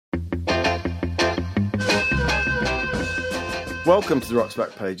Welcome to the Rock's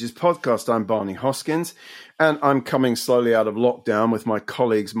Back Pages podcast. I'm Barney Hoskins, and I'm coming slowly out of lockdown with my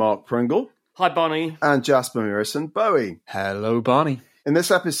colleagues Mark Pringle. Hi, Barney. And Jasper Morrison-Bowie. Hello, Barney. In this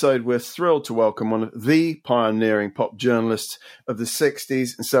episode, we're thrilled to welcome one of the pioneering pop journalists of the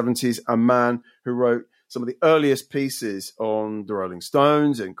 60s and 70s, a man who wrote some of the earliest pieces on the Rolling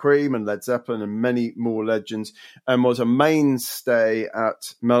Stones and Cream and Led Zeppelin and many more legends, and was a mainstay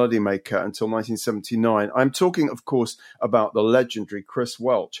at Melody Maker until 1979. I'm talking, of course, about the legendary Chris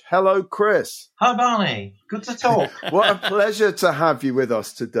Welch. Hello, Chris. Hi, Barney. Good to talk. What a pleasure to have you with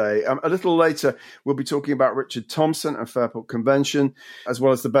us today. A little later, we'll be talking about Richard Thompson and Fairport Convention, as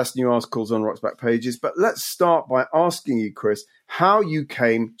well as the best new articles on Rock's Back Pages. But let's start by asking you, Chris, how you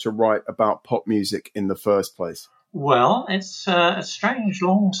came to write about pop music in the first place. Well, it's a strange,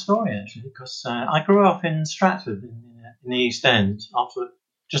 long story, actually, because I grew up in Stratford in the East End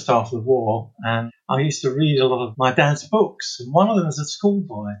just after the war, and I used to read a lot of my dad's books, and one of them is a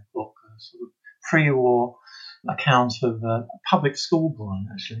schoolboy book, a sort of pre-war account of a public schoolboy,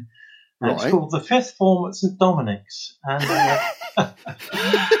 actually. And It's called The Fifth Form at St Dominic's, and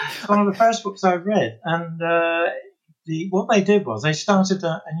it's one of the first books I read, and what they did was they started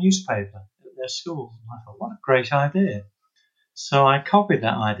a newspaper at their school. And I thought, what a great idea. So I copied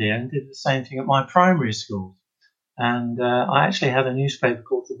that idea and did the same thing at my primary school. And I actually had a newspaper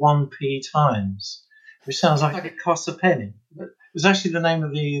called the 1p Times, which sounds like it costs a penny. But it was actually the name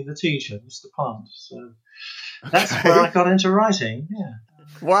of the teacher, Mr. Plant. So that's where I got into writing, yeah.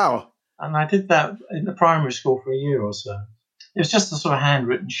 Wow. And I did that in the primary school for a year or so. It was just a sort of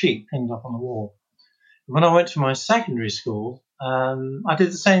handwritten sheet pinned up on the wall. When I went to my secondary school, I did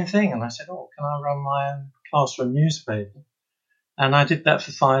the same thing, and I said, can I run my own classroom newspaper? And I did that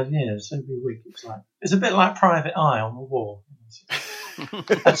for 5 years, every week. It's a bit like Private Eye on the wall,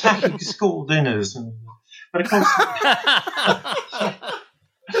 attacking school dinners, but of course,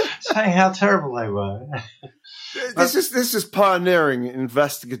 saying how terrible they were. This is pioneering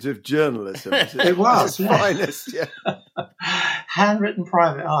investigative journalism. It was, yeah. Finest, yeah. Handwritten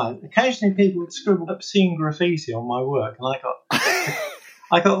Private Eye. Occasionally, people would scribble obscene graffiti on my work, and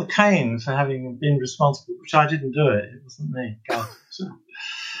I got the cane for having been responsible, which I didn't do it. It wasn't me. God.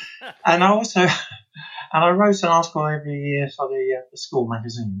 And I wrote an article every year for the school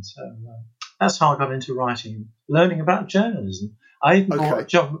magazine. So that's how I got into writing, learning about journalism. I even bought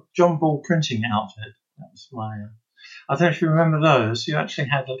a John Ball printing outfit. That was my. I don't know if you remember those. You actually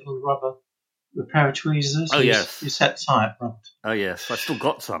had a little rubber. The pair of tweezers. Oh, yes. You set type, right? Oh, yes. I still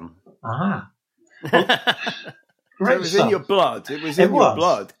got some. Ah. Well, so it was in your blood. It was in your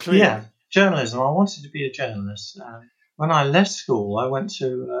blood, clearly. Yeah, journalism. I wanted to be a journalist. When I left school, I went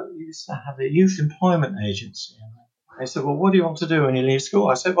to, used to have a youth employment agency. They said, well, what do you want to do when you leave school?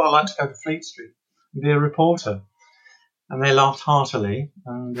 I said, well, I'd like to go to Fleet Street and be a reporter. And they laughed heartily.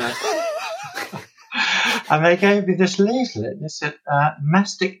 And and they gave me this leaflet. They said,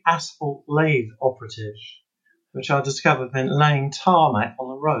 mastic asphalt lathe operative, which I discovered meant laying tarmac on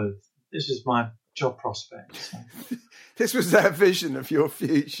the road. This is my job prospect. So. This was their vision of your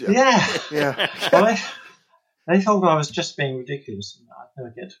future. Yeah. Yeah. Well, they thought I was just being ridiculous and I'd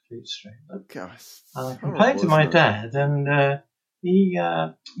never get to Fleet Street. Gosh, and I complained to my dad, and he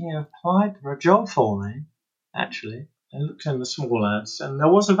applied for a job for me, actually. I looked in the small ads, and there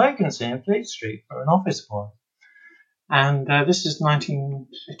was a vacancy in Fleet Street for an office boy. And this is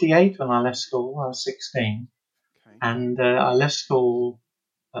 1958 when I left school. I was 16. Okay. And I left school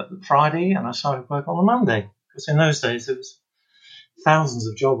Friday, and I started work on the Monday. Because in those days, there was thousands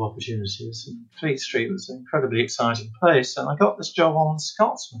of job opportunities, and Fleet Street was an incredibly exciting place. And I got this job on The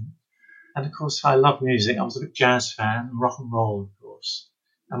Scotsman. And, of course, I love music. I was a big jazz fan, and rock and roll, of course.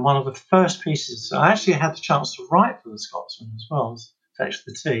 And one of the first pieces, I actually had the chance to write for The Scotsman as well, as Fetch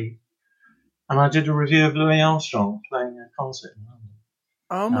the Tea. And I did a review of Louis Armstrong playing a concert in London.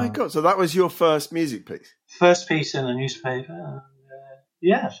 Oh, my God. So that was your first music piece? First piece in a newspaper.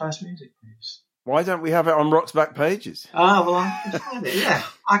 And, first music piece. Why don't we have it on Rock's Back Pages? Ah, well, I can find it, yeah.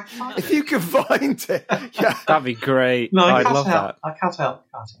 I can find if you can find it. Yeah. That'd be great. No, I'd love that. I cut out the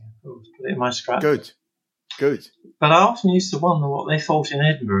cutting. Put it in my scrap. Good. But I often used to wonder what they thought in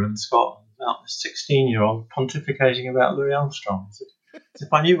Edinburgh and Scotland about this 16-year-old pontificating about Louis Armstrong. As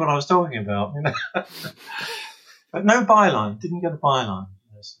if I knew what I was talking about, you know. But no byline. Didn't get a byline.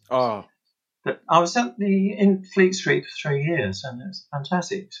 Oh. But I was in Fleet Street for 3 years, and it was a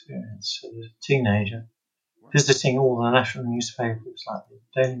fantastic experience as a teenager, visiting all the national newspapers like the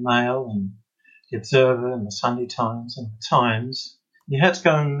Daily Mail and the Observer and the Sunday Times and the Times. You had to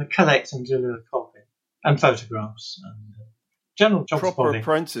go and collect and deliver copy and photographs and general job proper spotting.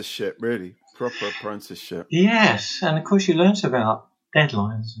 apprenticeship, really. proper apprenticeship. Yes, and of course you learnt about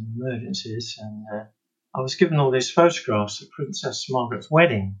deadlines and emergencies, and I was given all these photographs at Princess Margaret's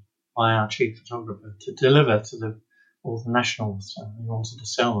wedding by our chief photographer to deliver to all the nationals. We wanted to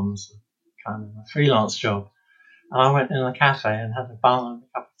sell them as a kind of a freelance job. And I went in a cafe and had a bun and a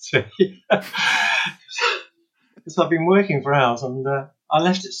cup of tea. Because I've been working for hours, and I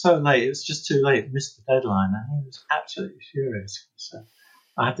left it so late. It was just too late. Missed the deadline, and he was absolutely furious. So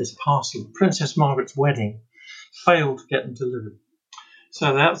I had this parcel, Princess Margaret's wedding, failed to get them delivered.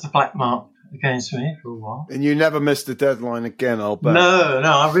 So that was a black mark against me for a while. And you never missed the deadline again, I'll bet. No,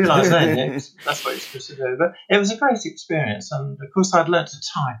 I realised then that's what you're supposed to do. But it was a great experience, and of course I'd learnt to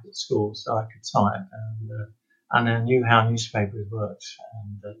type at school, so I could type, and I knew how newspapers worked,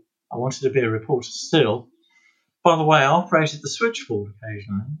 and I wanted to be a reporter still. By the way, I operated the switchboard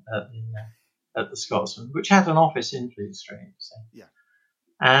occasionally at the Scotsman, which had an office in Fleet Street. So. Yeah.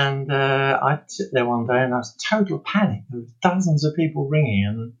 And I'd sit there one day and I was total panic. There were dozens of people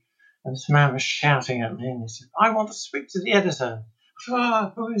ringing, and this man was shouting at me, and he said, "I want to speak to the editor." I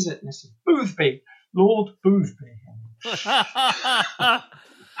said, "Who is it?" And he said, "Boothby, Lord Boothby."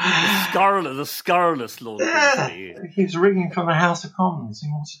 The scurrilous Lord Boothby. He was ringing from the House of Commons. He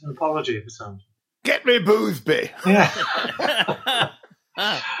wanted an apology for something. Get me Boothby. Yeah.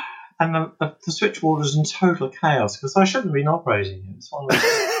 And the switchboard was in total chaos because I shouldn't have been operating it. It's one of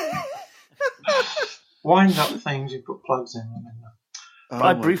those wind-up things you put plugs in.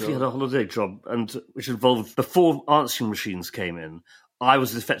 I briefly had a holiday job, which involved, before answering machines came in, I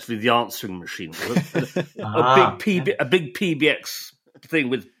was effectively the answering machine. A big PBX thing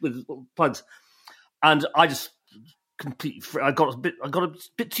with plugs. And I just completely, I got a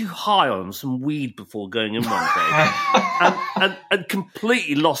bit too high on some weed before going in one day, and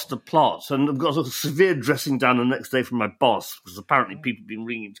completely lost the plot, and got a severe dressing down the next day from my boss because apparently people had been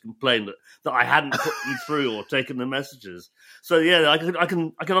ringing to complain that I hadn't put them through or taken the messages. So yeah, I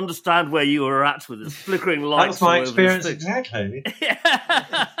can understand where you were at with this flickering lights. That was my experience exactly.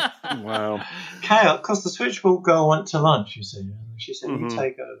 Wow. Chaos, because the switchboard girl went to lunch, you see, and she said, "You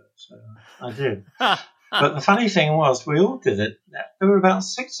take over." So I did. But the funny thing was, we all did it. There were about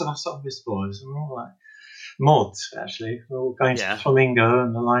 6 of us office boys, and we were all like mods, actually. We were all going to the Flamingo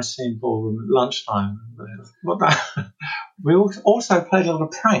and the Lyceum Ballroom at lunchtime. We also played a lot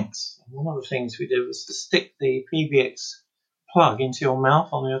of pranks. And one of the things we did was to stick the PBX plug into your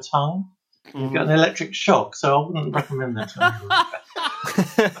mouth on your tongue. You get an electric shock, so I wouldn't recommend that to anyone.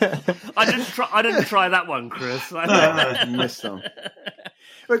 I didn't try that one, Chris. I missed them.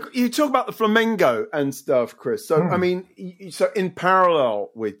 You talk about the Flamingo and stuff, Chris. So, I mean, so in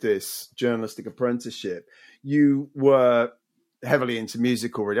parallel with this journalistic apprenticeship, you were heavily into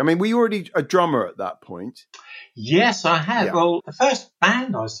music already. I mean, were you already a drummer at that point? Yes, I had. Yeah. Well, the first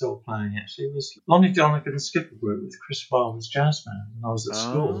band I saw playing, actually, was Lonnie Donegan's Skipper Group with Chris Barber's Jazz Band when I was at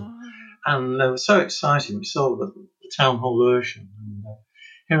school. And they were so exciting. We saw the Town Hall version. And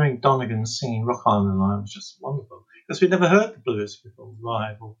hearing Donegan singing Rock Island Line was just wonderful. Because we'd never heard the blues before,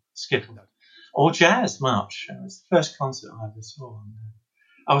 live or skiffle, or jazz much. It was the first concert I ever saw. And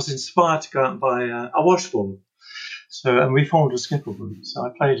I was inspired to go out and buy a washboard. And we formed a skiffle group. So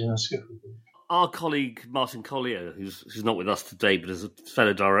I played in a skiffle group. Our colleague Martin Collier, who's not with us today, but is a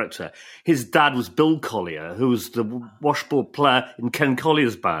fellow director, his dad was Bill Collier, who was the washboard player in Ken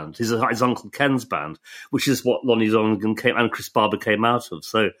Collier's band, his Uncle Ken's band, which is what Lonnie Donegan and Chris Barber came out of.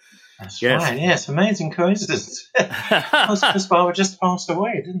 So. That's right, yes, amazing coincidence. Chris Barber just passed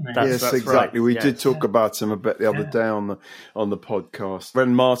away, didn't he? Yes, exactly. Right. We did talk about him a bit the other day on the podcast.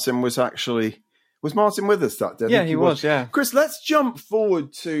 When Martin was Martin with us that day? Yeah, he was, yeah. Chris, let's jump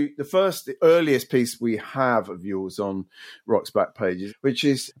forward to the earliest piece we have of yours on Rock's Back Pages, which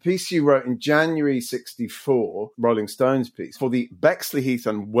is a piece you wrote in January 1964, Rolling Stones piece, for the Bexleyheath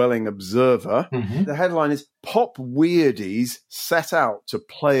and Welling Observer. Mm-hmm. The headline is "Pop Weirdies Set Out to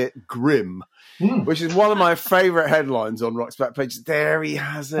Play It Grim," which is one of my favourite headlines on Rock's Back Pages. There he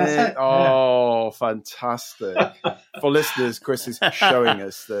has it. Oh, fantastic. For listeners, Chris is showing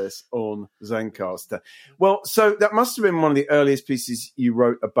us this on Zencastr. Well, so that must have been one of the earliest pieces you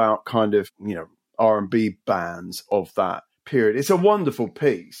wrote about kind of, R&B bands of that period. It's a wonderful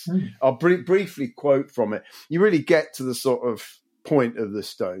piece. I'll briefly quote from it. You really get to the sort of point of the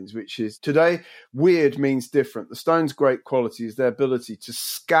Stones, which is, today, weird means different. The Stones' great quality is their ability to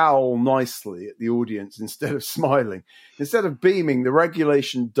scowl nicely at the audience instead of smiling. Instead of beaming the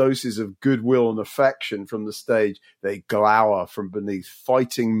regulation doses of goodwill and affection from the stage, they glower from beneath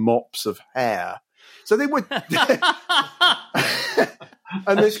fighting mops of hair. So they would.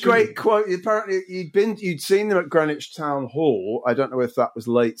 And this great quote, apparently you'd seen them at Greenwich Town Hall. I don't know if that was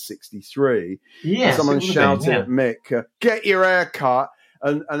late 63. Yes. Someone shouted at Mick, get your hair cut.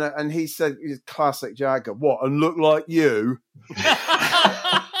 And he said, classic Jagger, what, and look like you?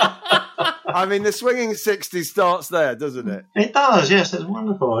 I mean, the swinging 60s starts there, doesn't it? It does, yes, it's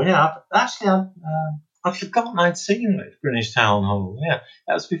wonderful. Yeah, actually, I'd forgotten I'd seen them at Greenwich Town Hall. Yeah,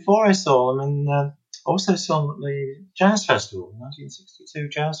 that was before I saw them, and I also saw them at the Jazz Festival, 1962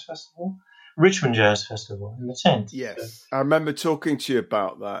 Jazz Festival, Richmond Jazz Festival in the tent. Yes, so, I remember talking to you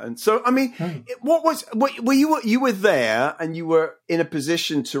about that. And so, I mean, you were there, and you were in a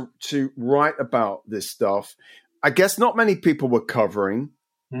position to write about this stuff. I guess not many people were covering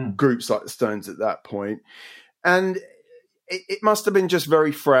groups like the Stones at that point, and it must have been just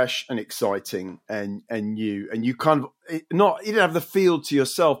very fresh and exciting and new. And you kind of you didn't have the field to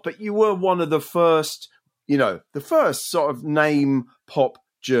yourself, but you were one of the first, the first sort of name pop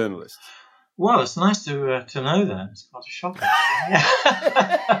journalists. Well, it's nice to know that. It's quite a shock.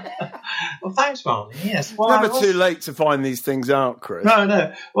 Well, thanks, Marty. Yes. Well, it's never too late to find these things out, Chris.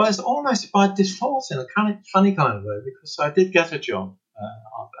 No. Well, it's almost by default in a kind of funny kind of way, because I did get a job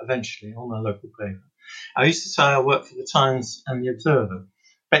eventually on a local paper. I used to say I worked for the Times and the Observer,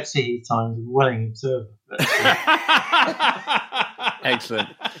 Bexley Times and Welling Observer. Excellent.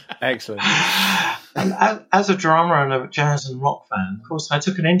 And as a drummer and a jazz and rock fan, of course, I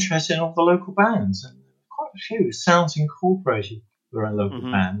took an interest in all the local bands, and quite a few. Sounds Incorporated were a local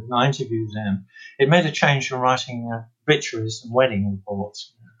band, and I interviewed them. It made a change from writing obituaries and wedding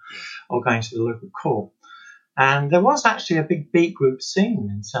reports, or going to the local court. And there was actually a big beat group scene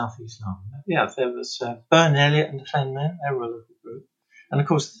in South East London. Yeah, there was Byrne Elliott and the Fenmen. They were a local group. And, of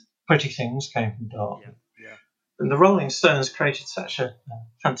course, Pretty Things came from Dartford. Yeah. And the Rolling Stones created such a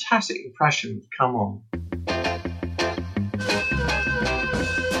fantastic impression with Come On.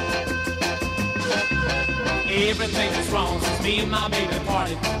 Everything is wrong since me and my baby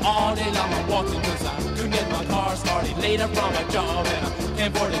parted. All day long I'm walking cause I couldn't get my car started. Later from a job and I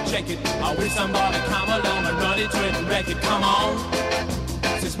can't afford to check it. I wish somebody come along and run into it and wreck it. Come on,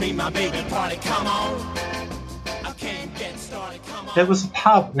 since me and my baby parted. Come on, I can't get started. Come on. There was a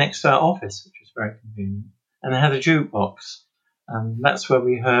pub next to our office which was very convenient, and they had a jukebox, and that's where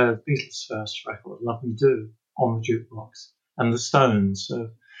we heard Beatles' first record, Love Me Do, on the jukebox, and the Stones. So,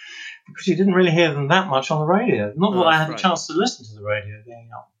 because you didn't really hear them that much on the radio. Not that I had a chance to listen to the radio going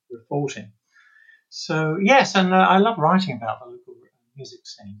up reporting. So, yes, and I love writing about the local music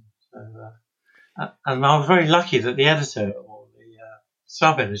scene. So, and I was very lucky that the editor or the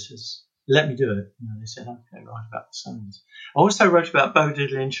sub-editors let me do it. They said, okay, write about the Stones. I also wrote about Bo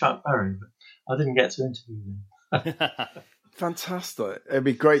Diddley and Chuck Berry, but I didn't get to interview them. Fantastic. It'd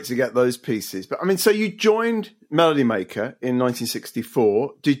be great to get those pieces. But I mean, so you joined Melody Maker in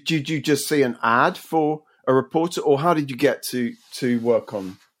 1964. Did you just see an ad for a reporter, or how did you get to work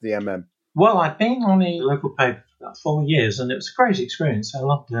on the MM? Well, I'd been on the local paper for about 4 years, and it was a great experience. I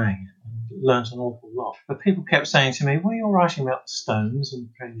loved doing it and learned an awful lot. But people kept saying to me, well, you're writing about the Stones and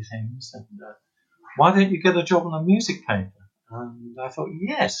Pretty Things, and why don't you get a job on a music paper? And I thought,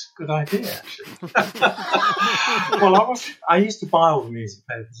 yes, good idea, actually. Well, I used to buy all the music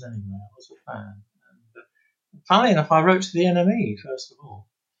papers anyway. I was a fan. And, funnily enough, I wrote to the NME, first of all.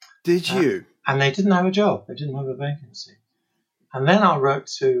 Did you? And they didn't have a job. They didn't have a vacancy. And then I wrote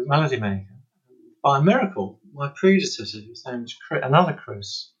to Melody Maker. By a miracle, my predecessor, his name was another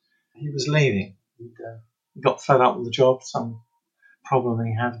Chris, he was leaving. He got fed up with the job, some problem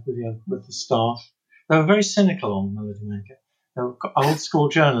he had with the staff. They were very cynical on Melody Maker. They were old school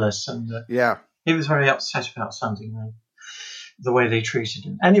journalists, and he was very upset about something, the way they treated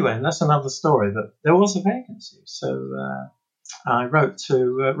him. Anyway, that's another story, but there was a vacancy. So I wrote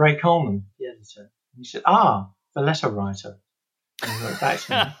to Ray Coleman, the editor. He said, the letter writer. And he wrote back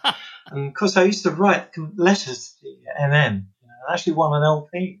to me. And of course, I used to write letters to the MM. I actually won an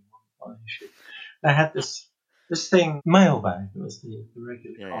LP on one issue. They had this thing, Mailbag, that was the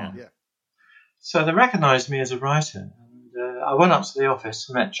regular column. Yeah. So they recognised me as a writer. I went up to the office,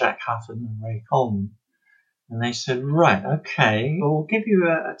 met Jack Hutton and Ray Coleman, and they said, right, okay, we'll give you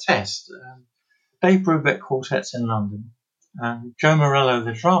a test. Dave Brubeck Quartet's in London, and Joe Morello,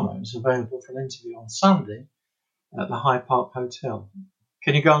 the drummer, is available for an interview on Sunday at the Hyde Park Hotel.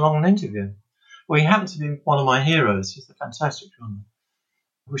 Can you go along and interview? Well, he happened to be one of my heroes. He's a fantastic drummer.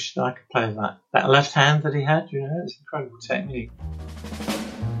 I wish that I could play that left hand that he had, it's incredible technique.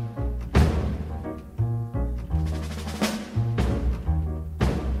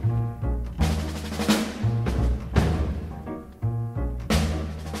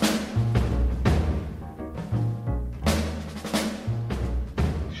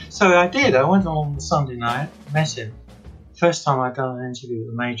 So I did. I went along the Sunday night, met him. First time I'd done an interview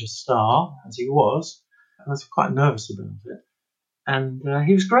with a major star, as he was. I was quite nervous about it. And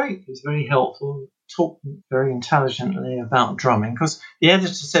he was great. He was very helpful, talked very intelligently about drumming, because the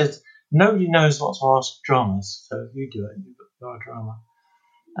editor said, nobody knows what to ask drummers, so if you do it, you're a drummer.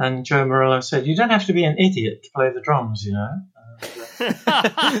 And Joe Morello said, you don't have to be an idiot to play the drums, you know.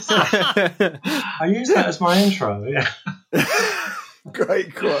 I used that as my intro, yeah.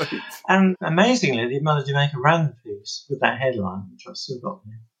 Great quote. And amazingly, the Melody Maker ran the piece with that headline, which I've still got a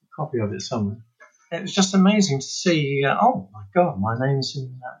copy of it somewhere. It was just amazing to see, oh my God, my name's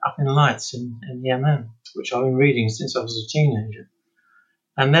up in lights in the MM, which I've been reading since I was a teenager.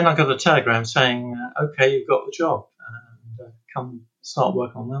 And then I got a telegram saying, okay, you've got the job, and come start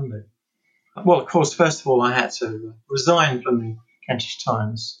work on Monday. Well, of course, first of all, I had to resign from the Kentish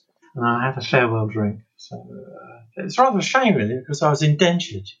Times, and I had a farewell drink. So it's rather a shame, really, because I was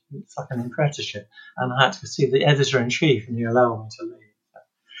indentured. It's like an apprenticeship, and I had to see the editor-in-chief, and he allowed me to leave.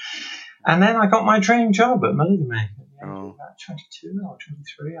 And then I got my dream job at Melody Maker at the age of about 22 or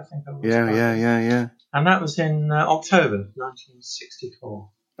 23, I think I was. Yeah. And that was in October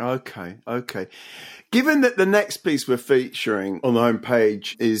 1964. Okay. Given that the next piece we're featuring on the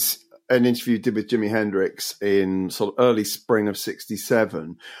homepage is an interview you did with Jimi Hendrix in sort of early spring of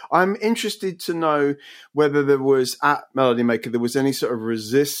 67, I'm interested to know whether there was, at Melody Maker, there was any sort of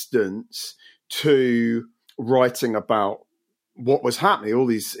resistance to writing about what was happening, all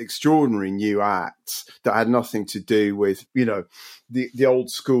these extraordinary new acts that had nothing to do with, you know, the old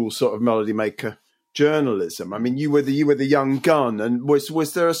school sort of Melody Maker journalism. I mean, you were the young gun, and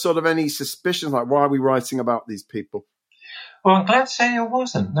was there a sort of any suspicion, like, why are we writing about these people? Well, I'm glad to say I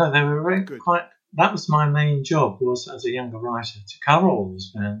wasn't. No, they were really quite. That was my main job, was as a younger writer, to cover all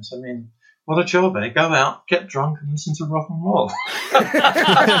these bands. I mean, what a job, eh? Go out, get drunk, and listen to rock and roll.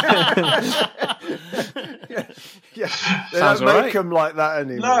 Yeah. They don't make them like that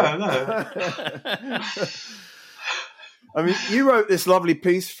anymore. No. I mean, you wrote this lovely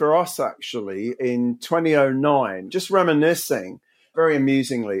piece for us, actually, in 2009, just reminiscing very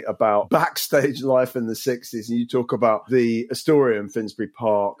amusingly about backstage life in the 60s. And you talk about the Astoria in Finsbury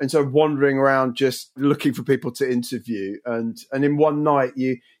Park, and so wandering around just looking for people to interview. And in one night,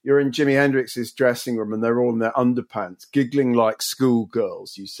 you're in Jimi Hendrix's dressing room, and they're all in their underpants, giggling like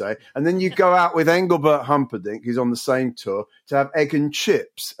schoolgirls, you say. And then you go out with Engelbert Humperdinck, who's on the same tour, to have egg and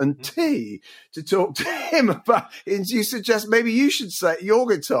chips and tea, to talk to him about, and you suggest maybe you should set your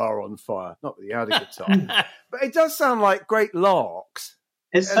guitar on fire. Not that you had a guitar. But it does sound like great larks.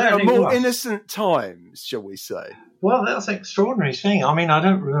 It's certainly more innocent times, shall we say. Well, that's an extraordinary thing. I mean, I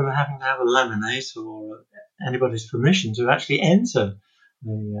don't remember having to have a laminate or anybody's permission to actually enter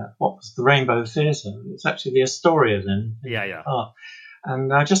what was the Rainbow Theatre. It's actually the Astoria then. Yeah.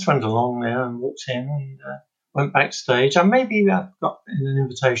 And I just went along there and walked in and went backstage. And maybe I got an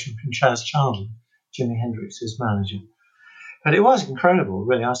invitation from Chas Chandler, Jimi Hendrix's manager. But it was incredible,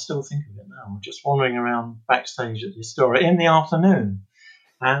 really. I still think of it now. Just wandering around backstage at the Astoria in the afternoon.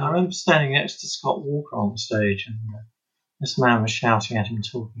 And I remember standing next to Scott Walker on stage, and this man was shouting at him,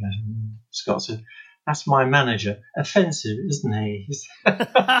 talking at him. And Scott said, "That's my manager. Offensive, isn't he?"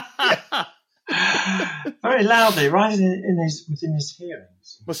 Very loudly, right within his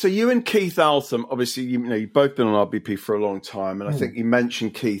hearings. Well, so you and Keith Altham, obviously, you've both been on RBP for a long time, and I think you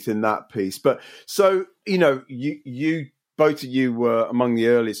mentioned Keith in that piece. But so, you both of you were among the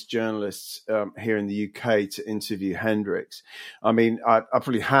earliest journalists here in the UK to interview Hendrix. I mean, I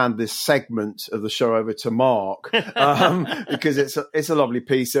probably hand this segment of the show over to Mark because it's a lovely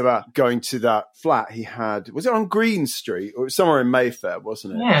piece about going to that flat he had. Was it on Green Street or somewhere in Mayfair,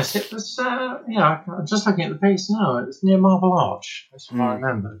 wasn't it? Yes, it was. I'm just looking at the piece now. It was near Marble Arch. That's what I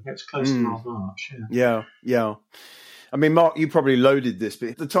remember. It was close to Marble Arch. Yeah. I mean, Mark, you probably loaded this,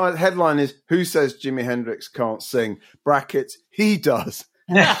 but the headline is, "Who says Jimi Hendrix can't sing?" Brackets, he does.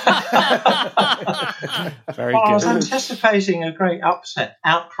 Very good. I was anticipating a great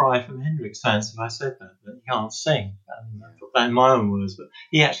outcry from Hendrix fans if I said that he can't sing. And I put that in my own words, but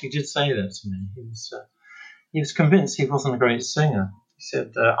he actually did say that to me. He was convinced he wasn't a great singer. He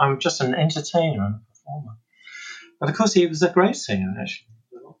said, "I'm just an entertainer and a performer." But of course, he was a great singer, actually.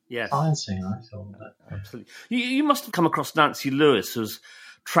 Yes. Fine singer, I thought. Absolutely. You must have come across Nancy Lewis, who was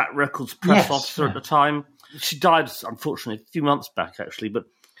Track Records press officer at the time. She died, unfortunately, a few months back, actually, but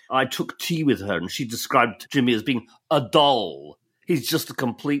I took tea with her, and she described Jimmy as being a doll. He's just a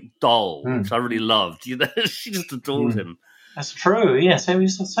complete doll, which I really loved. She just adored him. That's true, yes. He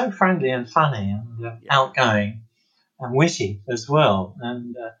was so friendly and funny and outgoing. and witty as well.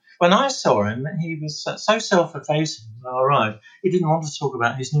 And when I saw him, he was so self-effacing when I arrived. He didn't want to talk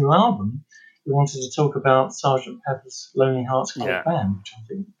about his new album. He wanted to talk about Sgt. Pepper's Lonely Hearts Club Band, which I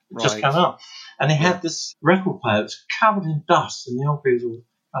think just came out. And he had this record player that was covered in dust, and the LP was all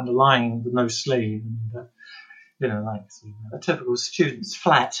underlying with no sleeve, and like a typical student's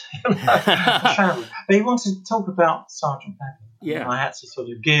flat. But he wanted to talk about Sgt. Pepper. Yeah, I had to sort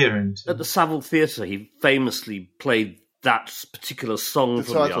of gear into at the Savile Theatre. He famously played that particular song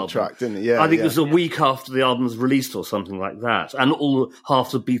from the album. Track, didn't he? Yeah, I think it was a week after the album was released or something like that, and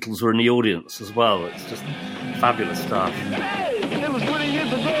half the Beatles were in the audience as well. It's just fabulous stuff. Hey, it was 20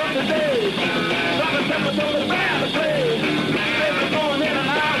 years ago today. Sgt. Pepper told the band to play. They were going in and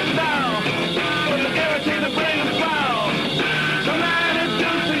out of style, with the guarantee to bring a smile. So now it's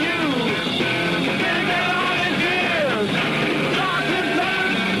due to you. Getting it all in years. Sgt.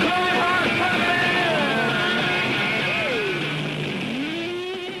 Pepper's Lonely Hearts Club Band.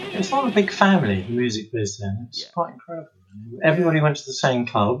 It's not a big family, the music biz then. It's quite incredible. Everybody went to the same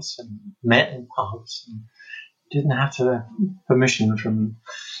clubs and met in pubs and didn't have to have permission from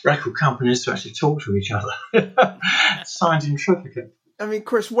record companies to actually talk to each other. Signed in triplicate. I mean,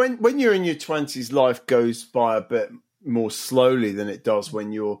 Chris, when you're in your 20s, life goes by a bit more slowly than it does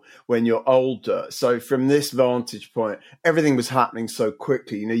when you're older. So from this vantage point, everything was happening so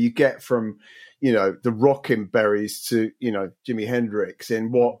quickly. You get from, the Rockin' to, Jimi Hendrix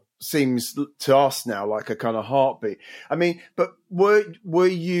in what seems to us now like a kind of heartbeat. I mean, but were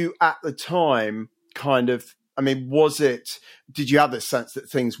you at the time kind of, did you have the sense that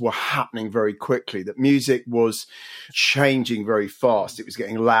things were happening very quickly, that music was changing very fast? It was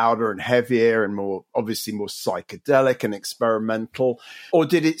getting louder and heavier and more psychedelic and experimental? Or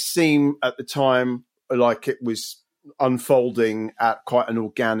did it seem at the time like it was unfolding at quite an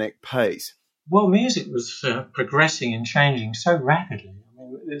organic pace? Well, music was progressing and changing so rapidly.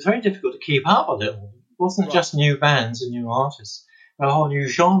 It was very difficult to keep up with it all. It wasn't just new bands and new artists. There were whole new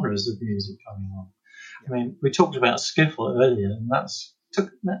genres of music coming on. We talked about skiffle earlier, and that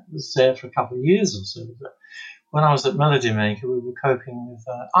was there for a couple of years or so. But when I was at Melody Maker, we were coping with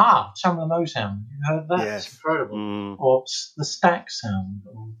some of the Motown. You heard that? Yes. It's incredible. Or the Stack sound,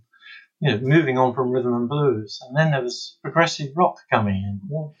 or moving on from rhythm and blues. And then there was progressive rock coming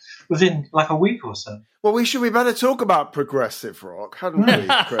in within like a week or so. Well, we better talk about progressive rock, hadn't we,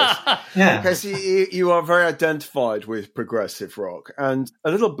 Chris? Yeah. Because you are very identified with progressive rock. And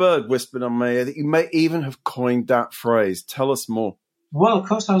a little bird whispered on me that you may even have coined that phrase. Tell us more. Well, of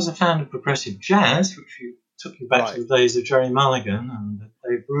course, I was a fan of progressive jazz, which took you back to the days of Jerry Mulligan and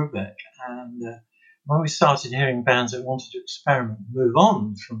Dave Brubeck. And when we started hearing bands that wanted to experiment and move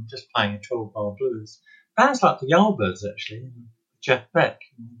on from just playing a 12-bar blues, bands like the Yardbirds, actually, and Jeff Beck,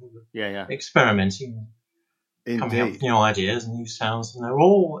 experimenting, coming up with new ideas and new sounds, and they were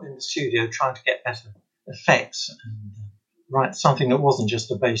all in the studio trying to get better effects and write something that wasn't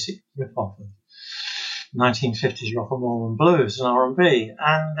just a basic rip-off of 1950s rock and roll and blues and R&B.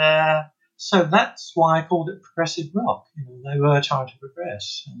 And so that's why I called it progressive rock. They were trying to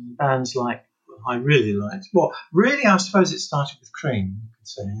progress. And bands like I really liked. Well, really, I suppose it started with Cream, you could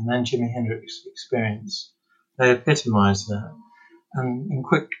say, and then Jimi Hendrix Experience. They epitomised that. And in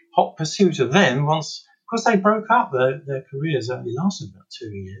quick hot pursuit of them, once, because they broke up, their careers only lasted about 2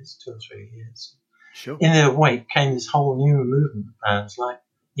 or 3 years. Sure. In their wake came this whole new movement of bands like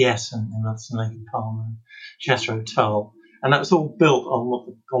Yes and Emerson, Lake and Palmer and Jethro Tull. And that was all built on what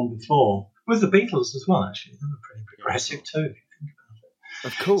had gone before. With the Beatles as well, actually. They were pretty progressive too, if you think about it.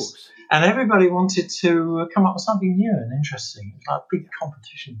 Of course. And everybody wanted to come up with something new and interesting. It was like a big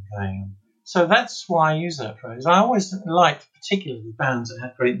competition going on. So that's why I use that phrase. I always liked particularly bands that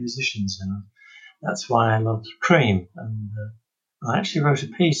had great musicians in them. That's why I loved Cream. And I actually wrote a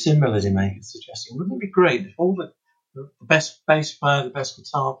piece in Melody Maker suggesting, wouldn't it be great if all the best bass player, the best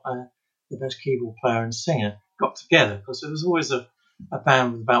guitar player, the best keyboard player and singer got together? Because there was always a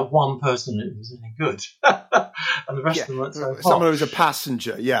band with about one person who was any good. And the rest of them weren't so hot. Someone who was a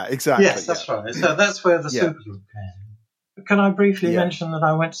passenger. Yeah, exactly. Yes, that's right. So that's where the supergroup came. But can I briefly mention that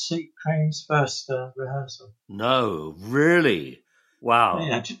I went to see Cream's first rehearsal? No, really? Wow.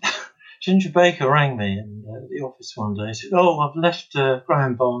 Yeah, Ginger Baker rang me in the office one day. He said, I've left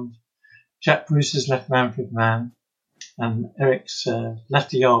Graham Bond. Jack Bruce has left Manfred Mann. And Eric's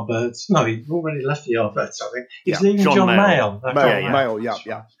left the Yardbirds. No, he'd already left the Yardbirds, I think. He's leaving John Mayall.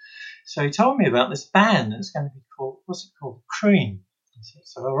 Mayall. So he told me about this band that's going to be called, what's it called? Cream.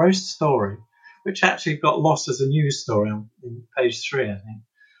 So I wrote a story, which actually got lost as a news story in page 3, I think.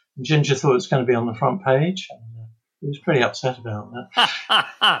 And Ginger thought it was going to be on the front page. And He was pretty upset about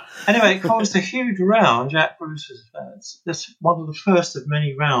that. Anyway, it caused a huge row on Jack Bruce's affairs. This one of the first of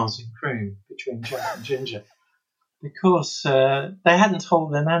many rows in Cream between Jack and Ginger, because they hadn't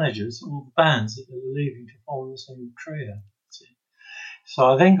told their managers or the bands that they were leaving to form this new trio.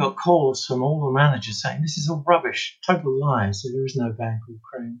 So I then got calls from all the managers saying, this is all rubbish, total lies, there is no band called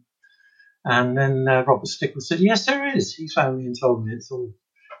Cream. And then Robert Stickles said, yes, there is. He phoned me and told me it's all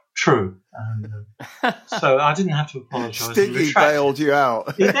true. And, so I didn't have to apologise. Stiggy bailed you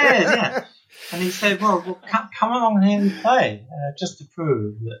out. He did, yeah. And he said, well come along and hear me play, just to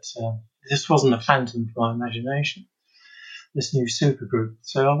prove that this wasn't a phantom of my imagination, this new supergroup.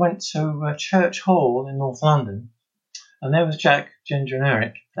 So I went to Church Hall in North London, and there was Jack, Ginger and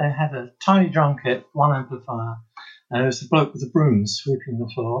Eric. They had a tiny drum kit, one amplifier, and there was the bloke with the broom sweeping the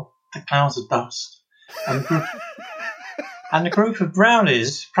floor, the clouds of dust, and a group of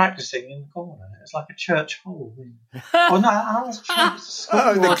brownies practising in the corner. It was like a church hall. Oh, no, I was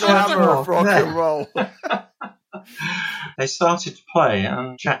the glamour of rock and roll. They started to play,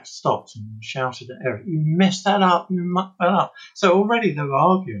 and Jack stopped and shouted at Eric, you messed that up, you mucked that up. So already they were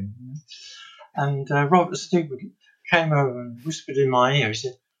arguing. And Robert Stigwood came over and whispered in my ear. He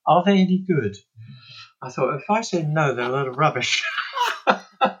said, are they any good? I thought, if I said no, they're a load of rubbish,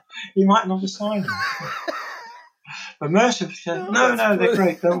 he might not have signed them. But mercifully said, no, they're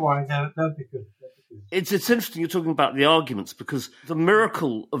great, don't worry, they'll be good. It's interesting you're talking about the arguments, because the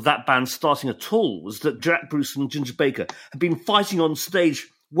miracle of that band starting at all was that Jack Bruce and Ginger Baker had been fighting on stage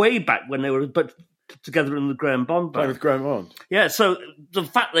way back when they were together in the Graham Bond band. With Graham Bond. Yeah, so the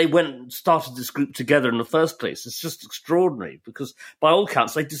fact they went and started this group together in the first place is just extraordinary, because by all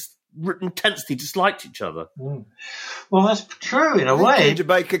counts they just intensely disliked each other. Mm. Well, that's true in a way. Ginger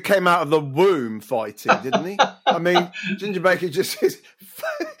Baker came out of the womb fighting, didn't he? I mean, Ginger Baker just is...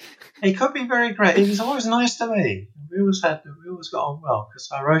 He could be very great. He was always nice to me. We always got on well, because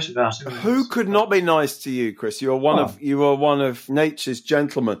I wrote about him. Who could not be nice to you, Chris? You are one of nature's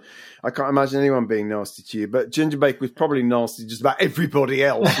gentlemen. I can't imagine anyone being nasty to you, but Ginger Baker was probably nasty to just about everybody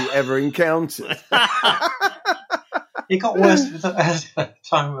else you ever encountered. It got worse as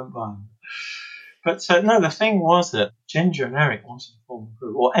time went by. But no, the thing was that Ginger and Eric wanted to form a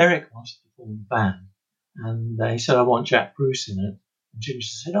group, or Eric wanted to form a band, and they said, I want Jack Bruce in it. And Ginger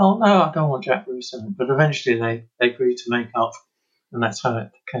said, oh no, I don't want Jack Bruce in it. But eventually they agreed to make up, and that's how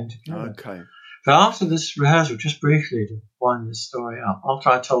it came together. Okay. But after this rehearsal, just briefly to wind this story up, after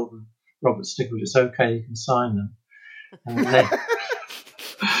I told them, Robert Stickwood, it's okay, you can sign them. And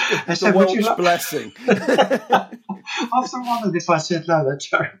they said, would you blessing. After I wondered if I said no, that's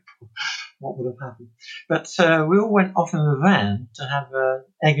terrible. What would have happened? But we all went off in the van to have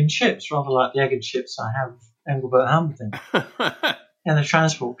egg and chips, rather like the egg and chips I have Engelbert Humperdinck in the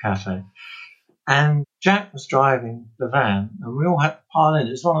Transport Cafe. And Jack was driving the van, and we all had to pile in.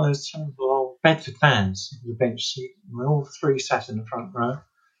 It was one of those terrible old Bedford vans with a bench seat. And we all three sat in the front row,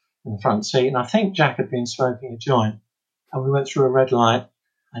 in the front seat. And I think Jack had been smoking a joint. And we went through a red light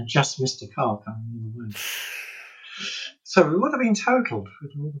and just missed a car coming in the way. So we would have been totaled.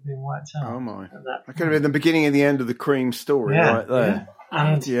 We would have been wiped out. Oh, my. That could have been the beginning and the end of the Cream story right there.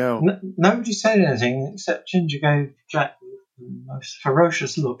 Yeah. And nobody said anything except Ginger gave Jack the most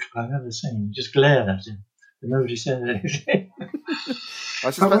ferocious look I've ever seen. He just glared at him. But nobody said anything. I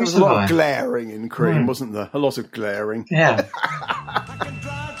suspect there was a lot of glaring in Cream, wasn't there? A lot of glaring. Yeah. I can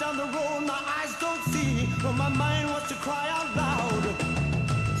drive down the road, my eyes don't see, but my mind wants to cry out loud.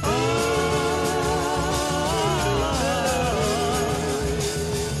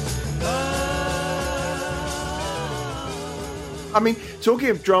 I mean, talking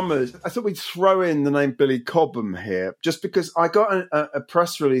of drummers, I thought we'd throw in the name Billy Cobham here, just because I got a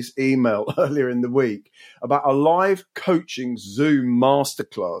press release email earlier in the week about a live coaching Zoom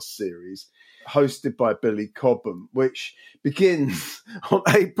masterclass series hosted by Billy Cobham, which begins on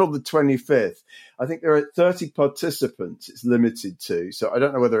April the 25th. I think there are 30 participants it's limited to, so I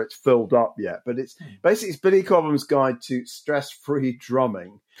don't know whether it's filled up yet, but it's basically Billy Cobham's guide to stress-free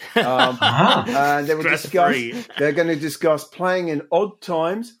drumming. And they will they're going to discuss playing in odd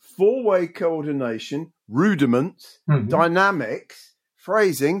times, four-way coordination, rudiments, dynamics,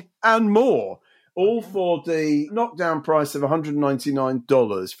 phrasing, and more. All for the knockdown price of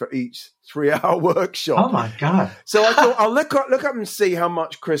 $199 for each 3-hour workshop. Oh, my God. So I thought I'll look up and see how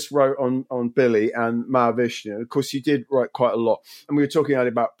much Chris wrote on Billy and Mahavishnu. Of course, you did write quite a lot. And we were talking earlier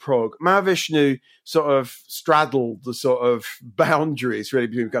about prog. Mahavishnu sort of straddled the sort of boundaries really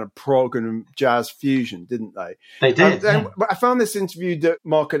between kind of prog and jazz fusion, didn't they? They did. And I found this interview that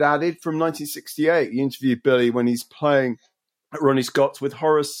Mark had added from 1968. He interviewed Billy when he's playing at Ronnie Scott's with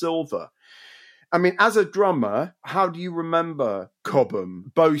Horace Silver. I mean, as a drummer, how do you remember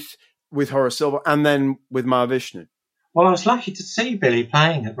Cobham, both with Horace Silver and then with Mahavishnu? Well, I was lucky to see Billy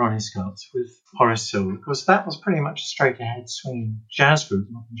playing at Ronnie Scott's with Horace Silver, because that was pretty much a straight-ahead swinging jazz group,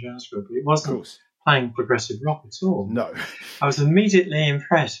 not a jazz group. It wasn't playing progressive rock at all. No. I was immediately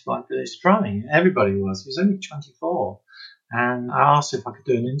impressed by Billy's drumming. Everybody was. He was only 24. And I asked if I could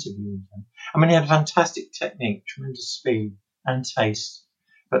do an interview with him. I mean, he had fantastic technique, tremendous speed and taste.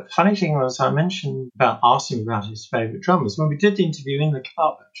 But the funny thing was, I mentioned about asking about his favourite drummers. When we did the interview in the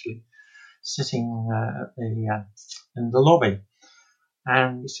club, actually, sitting in the lobby,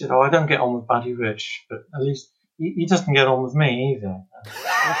 and he said, I don't get on with Buddy Rich, but at least he doesn't get on with me either.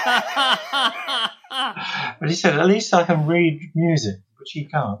 But he said, at least I can read music, which he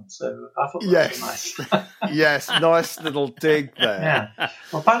can't. So I thought that was nice. Yes, nice little dig there. Yeah.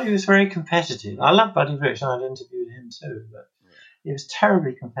 Well, Buddy was very competitive. I love Buddy Rich, and I'd interviewed him too, but he was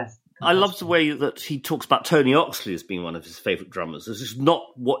terribly competitive. I love the way that he talks about Tony Oxley as being one of his favourite drummers. This is not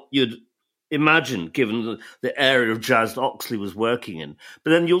what you'd imagine, given the area of jazz that Oxley was working in.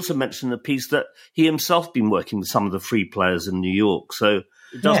 But then you also mentioned the piece that he himself been working with some of the free players in New York. So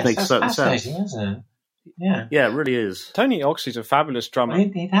it does make certain sense. Isn't it? Yeah, it really is. Tony Oxley's a fabulous drummer. Well,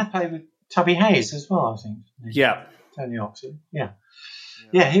 he'd had played with Tubby Hayes as well, I think. Yeah. Tony Oxley, yeah,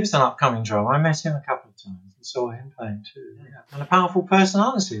 he was an upcoming drummer. I met him a couple of times and saw him playing too. Yeah. And a powerful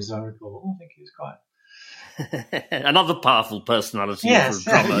personality, as I recall. I think he was quite... Another powerful personality for a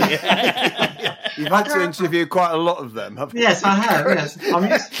drummer. Yeah. You've had to interview quite a lot of them, haven't you? Yes, I have, yes. I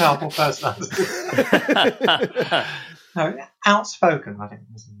mean, it's a powerful personality. No, outspoken, I think.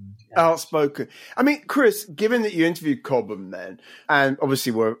 Outspoken. I mean, Chris, given that you interviewed Cobham then, and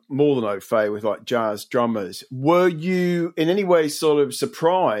obviously were more than au fait with like jazz drummers, were you in any way sort of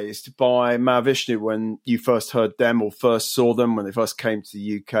surprised by Mahavishnu when you first heard them or first saw them when they first came to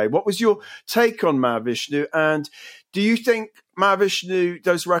the UK? What was your take on Mahavishnu, and do you think Mahavishnu,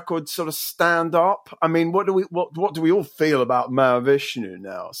 those records sort of stand up? I mean, what do we all feel about Mahavishnu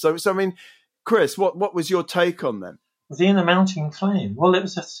now? So I mean, Chris, what was your take on them? The Inner Mounting Flame. Well, it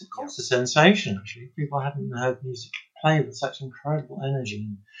was a sensation, actually. People hadn't heard music play with such incredible energy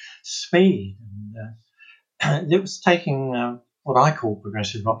and speed. And it was taking what I call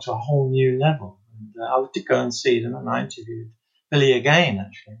progressive rock to a whole new level. And I did go and see them, and I interviewed Billy again,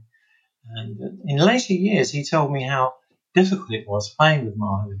 actually. And in later years, he told me how difficult it was playing with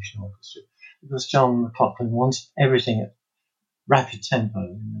Mahavishnu Orchestra, because John McLaughlin wanted everything at rapid tempo.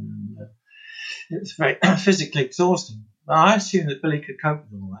 And it was very physically exhausting. I assume that Billy could cope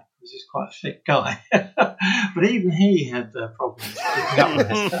with all that because he's quite a fit guy. But even he had problems picking up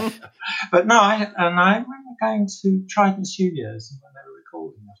with it. But no, I remember going to Trident Studios when they were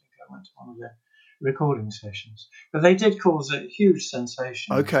recording. I think I went to one of their recording sessions. But they did cause a huge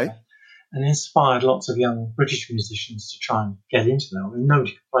sensation. Okay. And inspired lots of young British musicians to try and get into that. I mean,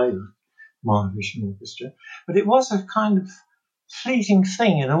 nobody could play with Mahavishnu Orchestra. But it was a kind of fleeting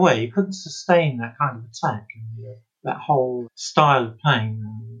thing in a way. You couldn't sustain that kind of attack and that whole style of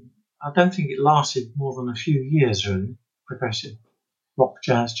playing. I don't think it lasted more than a few years, really. Progressive rock,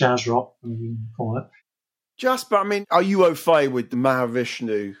 jazz rock, whatever you call it. But I mean, are you au fait with the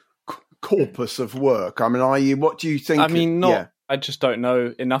Mahavishnu corpus of work? I mean, are you? What do you think? I mean, I just don't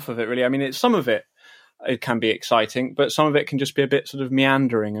know enough of it, really. I mean, some of it can be exciting, but some of it can just be a bit sort of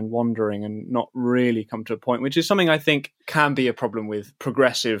meandering and wandering and not really come to a point, which is something I think can be a problem with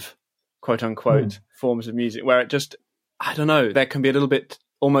progressive, quote unquote, forms of music, where it just, I don't know, there can be a little bit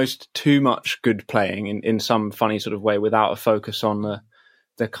almost too much good playing in some funny sort of way without a focus on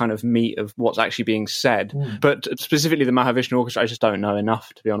the kind of meat of what's actually being said. But specifically the Mahavishnu Orchestra, I just don't know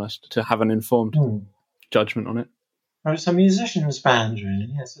enough, to be honest, to have an informed judgment on it. Well, it's a musician's band, really.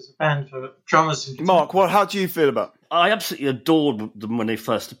 Yes, it's a band for drummers and guitarists. Mark, how do you feel about it? I absolutely adored them when they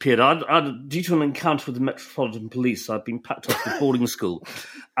first appeared. Due to an encounter with the Metropolitan Police, I'd been packed off to boarding school.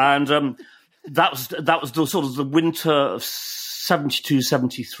 And that was the sort of the winter of 72,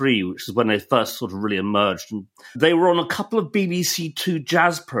 73, which is when they first sort of really emerged. And they were on a couple of BBC Two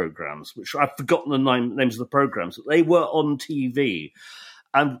jazz programmes, which I've forgotten the names of the programmes, but they were on TV.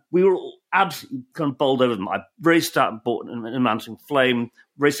 And we were all absolutely kind of bowled over them. I raced out and bought Inner Mounting Flame,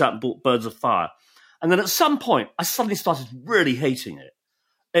 raced out and bought Birds of Fire. And then at some point, I suddenly started really hating it.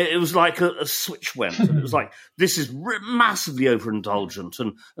 It was like a switch went. And it was like, this is massively overindulgent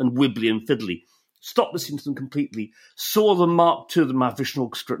and wibbly and fiddly. Stopped listening to them completely. Saw the Mark II of the Mahavishnu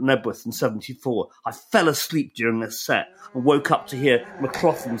Orchestra at Nebworth in 74. I fell asleep during their set and woke up to hear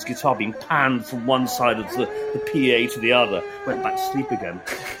McLaughlin's guitar being panned from one side of the PA to the other. Went back to sleep again.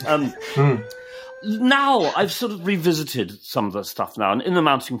 now I've sort of revisited some of that stuff now, and in The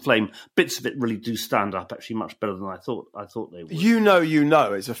Mounting Flame, bits of it really do stand up actually much better than I thought they would. You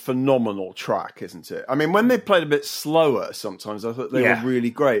Know is a phenomenal track, isn't it? I mean, when they played a bit slower sometimes, I thought they were really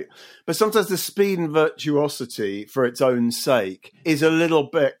great. But sometimes the speed and virtuosity for its own sake is a little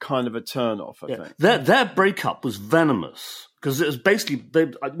bit kind of a turn-off, I think. Their breakup was venomous. Because it was basically,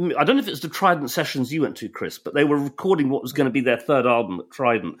 I don't know if it's the Trident sessions you went to, Chris, but they were recording what was going to be their third album at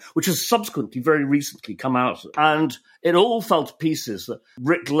Trident, which has subsequently, very recently, come out. And it all fell to pieces. That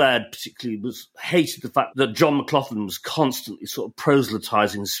Rick Laird particularly hated the fact that John McLaughlin was constantly sort of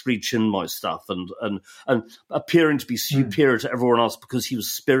proselytizing Sri Chinmoy stuff and appearing to be superior to everyone else because he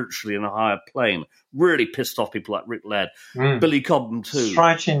was spiritually in a higher plane. Really pissed off people like Rick Laird. Billy Cobham too.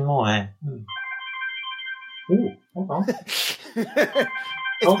 Sri Chinmoy. Ooh, hold on. It's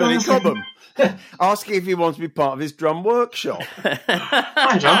Billy Cobham asking if he wants to be part of his drum workshop.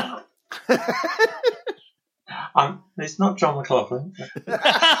 Hi, John. It's not John McLaughlin.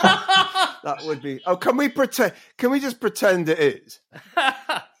 That would be. Oh, can we pretend? Can we just pretend it is?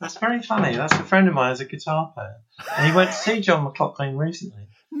 That's very funny. That's a friend of mine who's a guitar player, and he went to see John McLaughlin recently.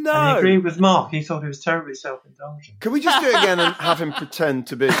 No, and he agreed with Mark. He thought he was terribly self-indulgent. Can we just do it again and have him pretend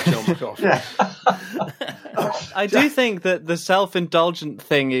to be John McLaughlin? Yeah. I do think that the self-indulgent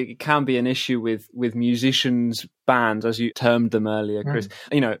thing, it can be an issue with musicians' bands, as you termed them earlier, Chris.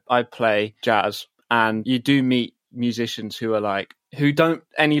 You know, I play jazz, and you do meet musicians who don't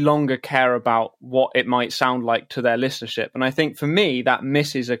any longer care about what it might sound like to their listenership. And I think for me, that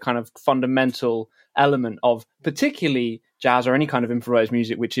misses a kind of fundamental element of particularly jazz or any kind of improvised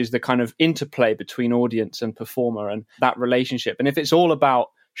music, which is the kind of interplay between audience and performer and that relationship. And if it's all about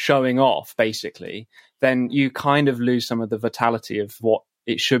showing off, basically, then you kind of lose some of the vitality of what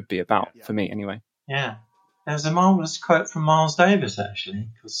it should be about, for me anyway. Yeah. There's a marvellous quote from Miles Davis, actually,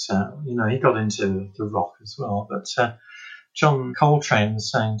 because, he got into the rock as well. But John Coltrane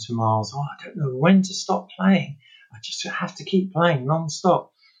was saying to Miles, I don't know when to stop playing. I just have to keep playing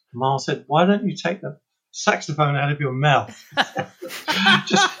non-stop. And Miles said, why don't you take the saxophone out of your mouth?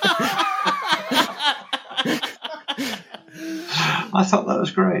 I thought that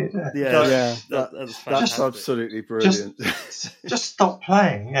was great. That's absolutely brilliant. Just stop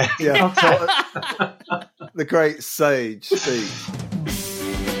playing. The great sage speech.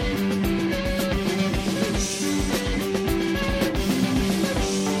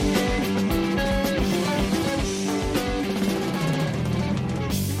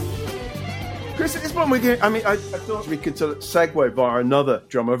 Chris, it's one I thought we could sort of segue via another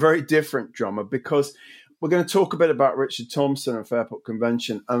drummer, a very different drummer, because we're going to talk a bit about Richard Thompson and Fairport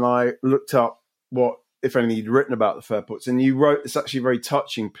Convention, and I looked up what, if anything, you'd written about the Fairports, and you wrote this actually very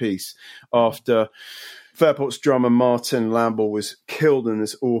touching piece after Fairport's drummer Martin Lamble was killed in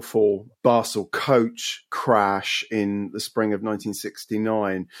this awful bus or coach crash in the spring of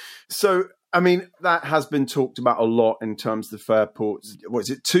 1969. So, I mean, that has been talked about a lot in terms of the Fairports. Was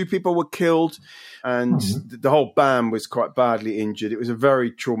it 2 people were killed and the whole band was quite badly injured? It was a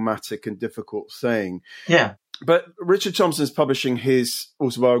very traumatic and difficult thing. Yeah. But Richard Thompson's publishing his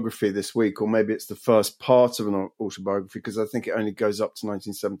autobiography this week, or maybe it's the first part of an autobiography, because I think it only goes up to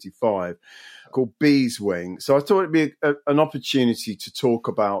 1975, called Bees Wing. So I thought it'd be an opportunity to talk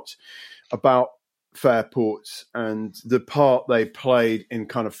about Fairports and the part they played in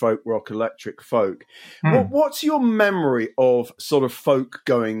kind of folk rock, electric folk. What's your memory of sort of folk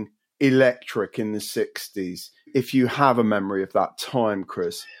going electric in the 60s, if you have a memory of that time,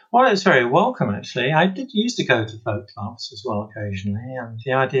 Chris? Well, it's very welcome, actually. I did used to go to folk clubs as well occasionally, and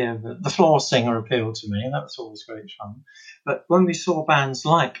the idea of the floor singer appealed to me, and that was always great fun. But when we saw bands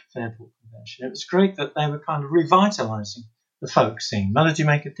like Fairport Convention, it was great that they were kind of revitalising the folk scene. Melody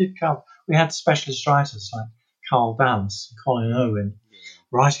Maker did come. We had specialist writers like Carl Dallas and Colin Owen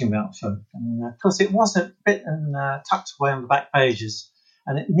writing about folk. And of course, it was a bit tucked away on the back pages,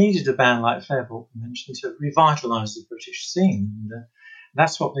 and it needed a band like Fairport Convention to revitalise the British scene. And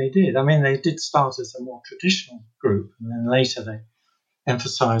that's what they did. I mean, they did start as a more traditional group, and then later they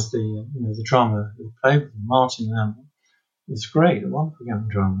emphasised the drummer who played with them, Martin Lamble. It was great, a wonderful young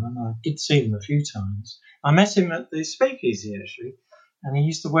drummer, and I did see them a few times. I met him at the Speakeasy, actually, and he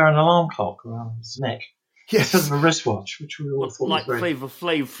used to wear an alarm clock around his neck. Yes. Instead of a wristwatch, which we all thought like was great. Flavor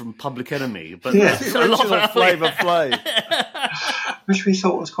Flav from Public Enemy. But a lot of Flavor Flav. Which we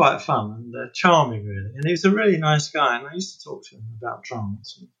thought was quite fun and charming, really. And he was a really nice guy, and I used to talk to him about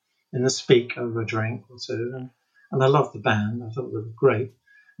drums in the Speak over a drink or two. And I loved the band. I thought they were great.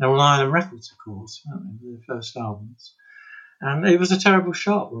 They were on Island Records, of course, weren't they? Their first albums. And it was a terrible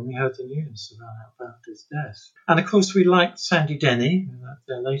shock when we heard the news about his death. And of course, we liked Sandy Denny,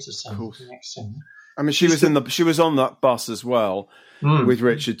 their later son, the next singer. I mean, she was on that bus as well with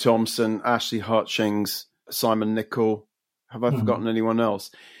Richard Thompson, Ashley Hutchings, Simon Nicol. Have I forgotten anyone else?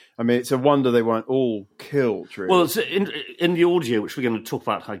 I mean, it's a wonder they weren't all killed, really. Well, it's in the audio, which we're going to talk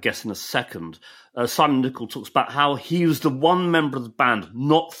about, I guess, in a second, Simon Nicol talks about how he was the one member of the band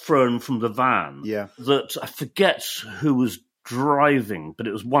not thrown from the van. Yeah. That, I forget who was driving, but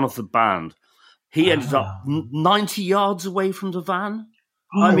it was one of the band. He ended up 90 yards away from the van.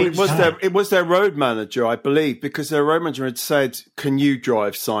 I mean, it was their road manager, I believe, because their road manager had said, "Can you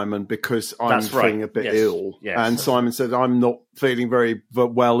drive, Simon? Because I'm feeling a bit ill." Yes. And Simon said, "I'm not feeling very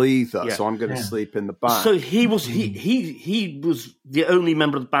well either, so I'm going to sleep in the back." So he was the only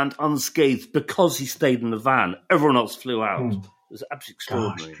member of the band unscathed because he stayed in the van. Everyone else flew out. It was absolutely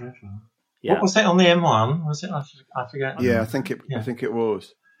extraordinary. Gosh, yeah. What was it on the M1? Was it? I forget. Yeah, I think it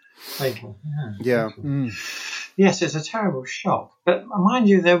was. Fatal. Yeah. Yes, it's a terrible shock. But mind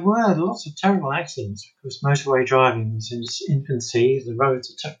you, there were lots of terrible accidents because motorway driving was in its infancy. The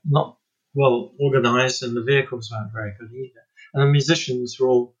roads are not well organised and the vehicles weren't very good either. And the musicians were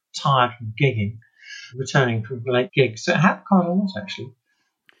all tired from gigging, returning from late gigs. So it happened quite a lot, actually.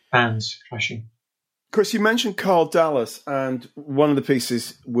 Bands crashing. Chris, you mentioned Carl Dallas, and one of the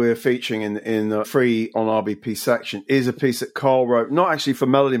pieces we're featuring in the free on RBP section is a piece that Carl wrote, not actually for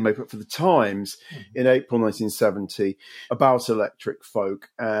Melody Maker, but for the Times in April 1970 about electric folk.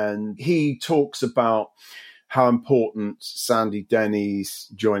 And he talks about how important Sandy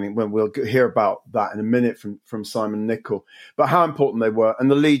Denny's joining, when we'll hear about that in a minute from Simon Nicol, but how important they were. And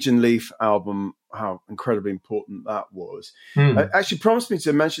the Legion Leaf album, how incredibly important that was. Actually promised me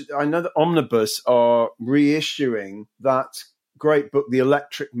to mention, I know that Omnibus are reissuing that great book, The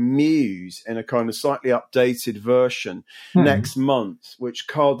Electric Muse, in a kind of slightly updated version next month, which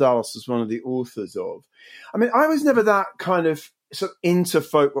Carl Dallas was one of the authors of. I mean, I was never that kind of sort of into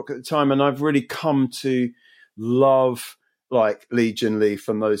folk rock at the time, and I've really come to love like Legion Leaf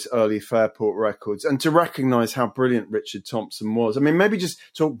and those early Fairport records, and to recognise how brilliant Richard Thompson was. I mean, maybe just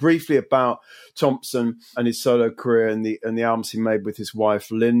talk briefly about Thompson and his solo career and the albums he made with his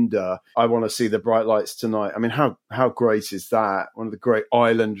wife Linda. I Want to See the Bright Lights Tonight. I mean, how great is that? One of the great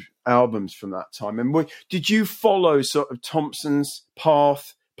island albums from that time. And did you follow sort of Thompson's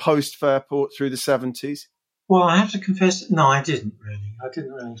path post Fairport through the 70s? Well, I have to confess, no, I didn't really. I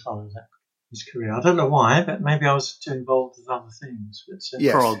didn't really follow his career. I don't know why, but maybe I was too involved with other things. But,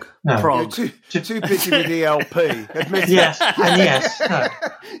 yes. Prog. No. Prog. You're too busy with ELP. Admit yes, it. and yes. No.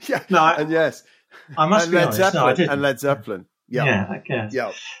 Yeah. No, and yes. I must be honest. Zeppelin, no, I didn't. And Led Zeppelin. Yeah. Yeah, I guess.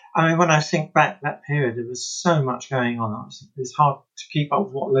 Yeah. I mean, when I think back that period, there was so much going on. It's hard to keep up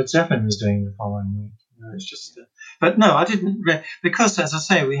with what Led Zeppelin was doing the following week. You know, it's just... but no, I didn't... because, as I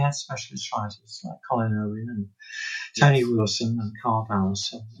say, we had specialist writers like Colin Owen and Tony Wilson and Carl Dallas.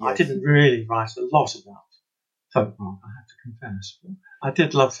 So I didn't really write a lot about folk rock, I have to confess. But I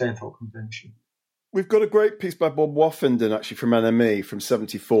did love Fairport Convention. We've got a great piece by Bob Woffenden, actually, from NME from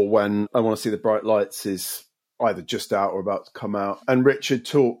 74, when I Want to See the Bright Lights is either just out or about to come out. And Richard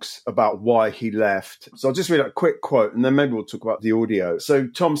talks about why he left. So I'll just read a quick quote, and then maybe we'll talk about the audio. So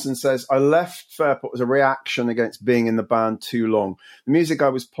Thompson says, "I left Fairport as a reaction against being in the band too long. The music I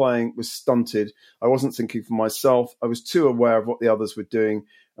was playing was stunted. I wasn't thinking for myself. I was too aware of what the others were doing.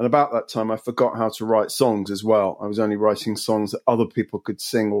 And about that time, I forgot how to write songs as well. I was only writing songs that other people could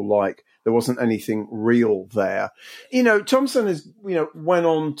sing or like. There wasn't anything real there." You know, Thompson went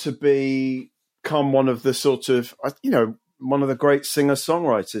on to become one of the sort of, one of the great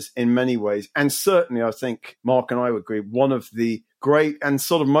singer-songwriters in many ways. And certainly, I think Mark and I would agree, one of the great and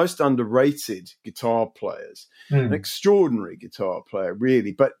sort of most underrated guitar players. An extraordinary guitar player,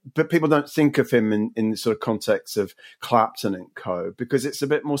 really. But people don't think of him in the sort of context of Clapton and co, because it's a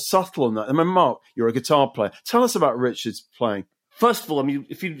bit more subtle than that. I mean, Mark, you're a guitar player. Tell us about Richard's playing. First of all, I mean,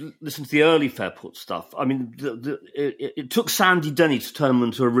 if you listen to the early Fairport stuff, I mean, it took Sandy Denny to turn them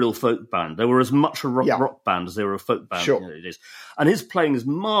into a real folk band. They were as much a rock band as they were a folk band. Sure. And his playing is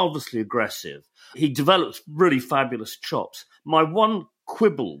marvellously aggressive. He developed really fabulous chops. My one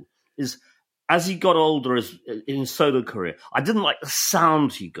quibble is, as he got older in his solo career, I didn't like the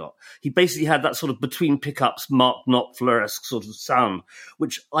sound he got. He basically had that sort of between pickups, Mark Knopfler-esque sort of sound,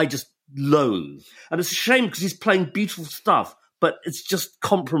 which I just loathe. And it's a shame because he's playing beautiful stuff, but it's just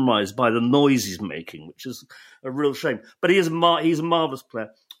compromised by the noise he's making, which is a real shame. But he's a marvellous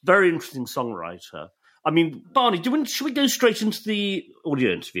player, very interesting songwriter. I mean, Barney, should we go straight into the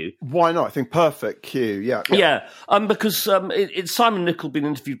audio interview? Why not? I think perfect cue. Yeah. Because it's Simon Nicol being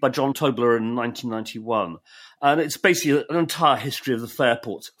interviewed by John Tobler in 1991. And it's basically an entire history of the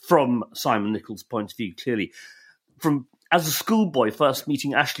Fairport from Simon Nicol's point of view, clearly. From as a schoolboy first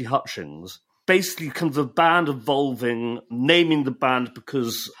meeting Ashley Hutchings, basically kind of the band evolving, naming the band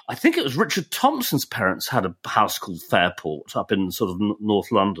because I think it was Richard Thompson's parents had a house called Fairport up in sort of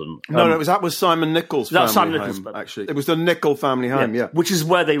North London. That was Simon Nicol's family home, actually. It was the Nicol family home, yeah. Which is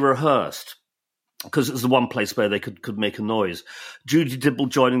where they rehearsed, because it was the one place where they could make a noise. Judy Dibble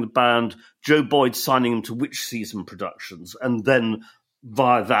joining the band, Joe Boyd signing them to Witch Season Productions, and then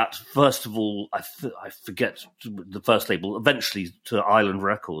via that, first of all, I forget the first label, eventually to Island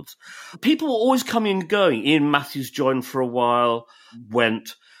Records. People were always coming and going. Ian Matthews joined for a while,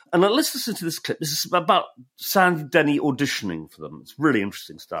 went. And let's listen to this clip. This is about Sandy Denny auditioning for them. It's really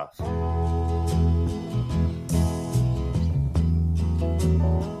interesting stuff.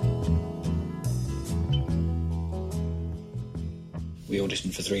 We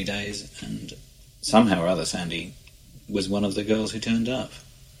auditioned for 3 days, and somehow or other Sandy was one of the girls who turned up.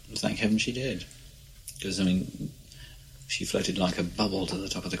 Thank heaven she did. Because, I mean, she floated like a bubble to the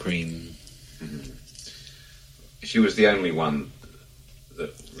top of the cream. Mm-hmm. She was the only one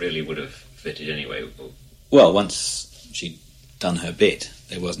that really would have fitted anyway. Well, once she'd done her bit,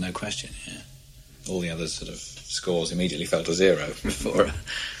 there was no question, yeah. All the other sort of scores immediately fell to zero before her,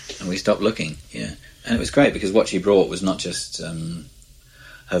 and we stopped looking, yeah. And it was great, because what she brought was not just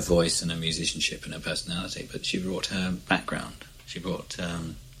her voice and her musicianship and her personality, but she brought her background. She brought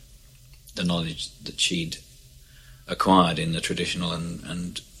the knowledge that she'd acquired in the traditional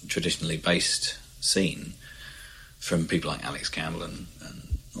and traditionally based scene from people like Alex Campbell and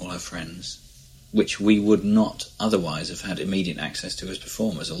all her friends, which we would not otherwise have had immediate access to as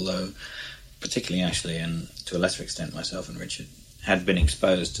performers, although particularly Ashley, and to a lesser extent myself and Richard, had been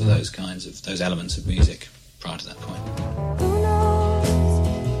exposed to those elements of music prior to that point.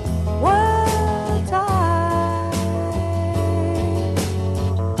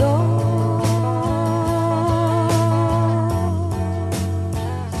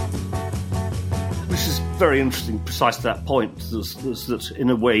 Very interesting, precise to that point, that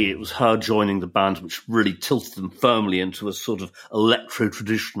in a way it was her joining the band which really tilted them firmly into a sort of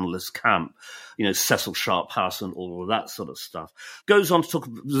electro-traditionalist camp, Cecil Sharp House and all of that sort of stuff. Goes on to talk,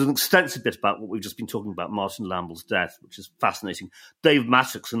 there's an extensive bit about what we've just been talking about, Martin Lamble's death, which is fascinating. Dave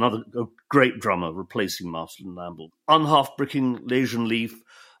Mattox, another great drummer, replacing Martin Lamble. Unhalf-bricking Legion Leaf,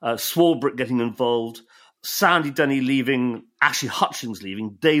 Swarbrick getting involved, Sandy Denny leaving, Ashley Hutchings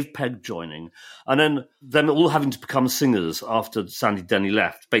leaving, Dave Pegg joining, and then them all having to become singers after Sandy Denny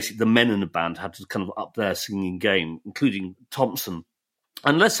left. Basically, the men in the band had to kind of up their singing game, including Thompson.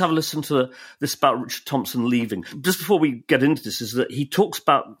 And let's have a listen to this about Richard Thompson leaving. Just before we get into this, is that he talks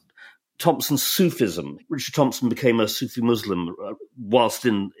about Thompson's Sufism. Richard Thompson became a Sufi Muslim whilst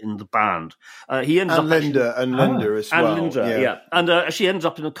in the band. He ends up Linda as well. And Linda, yeah. And she ends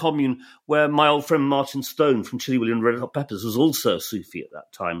up in a commune where my old friend Martin Stone from Chili Willy and Red Hot Peppers was also a Sufi at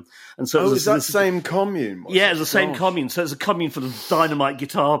that time. And so is that same commune? Yeah, it's the same commune. So it's a commune full of dynamite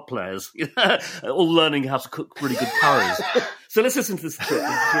guitar players, all learning how to cook really good curries. So let's listen to this clip.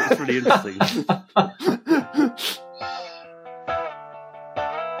 It's really interesting.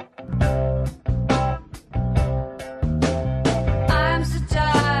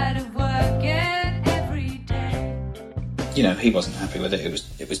 He wasn't happy with it.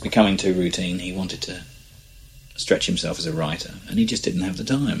 It was becoming too routine. He wanted to stretch himself as a writer, and he just didn't have the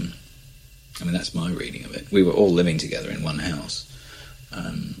time. I mean, that's my reading of it. We were all living together in one house,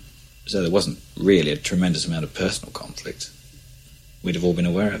 so there wasn't really a tremendous amount of personal conflict. We'd have all been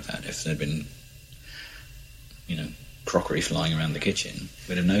aware of that if there'd been, crockery flying around the kitchen.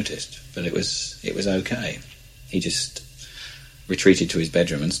 We'd have noticed, but it was okay. He just retreated to his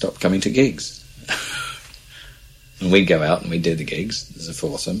bedroom and stopped coming to gigs. And we'd go out and we'd do the gigs as a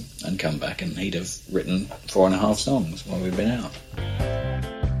foursome and come back, and he'd have written 4.5 songs while we'd been out.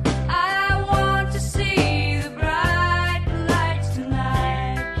 I want to see the bright lights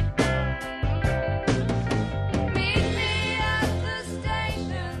tonight. Meet me at the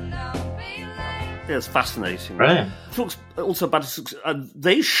station, don't be late. Yeah, it's fascinating. Right. Talks also about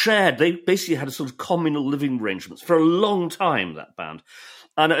they basically had a sort of communal living arrangements for a long time, that band.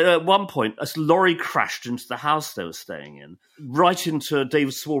 And at one point, a lorry crashed into the house they were staying in, right into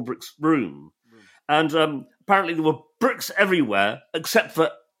David Swarbrick's room. And apparently there were bricks everywhere, except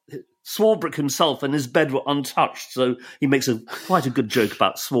for Swarbrick himself and his bed were untouched, so he makes quite a good joke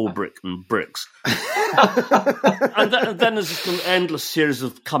about Swarbrick and bricks. And then there's this endless series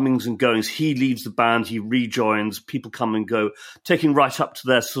of comings and goings. He leaves the band, he rejoins, people come and go, taking right up to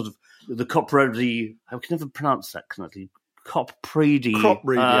their sort of the Copredy. I can never pronounce that correctly. Copredy.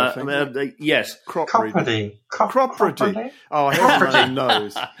 I think. Yes. Copredy. Oh, everybody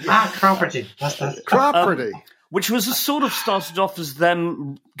knows. Copredy. That's the Copredy. Which was sort of started off as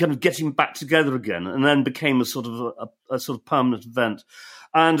them kind of getting back together again, and then became a sort of permanent event.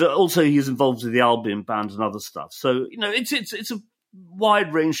 And also, he's involved with the Albion band and other stuff. So it's a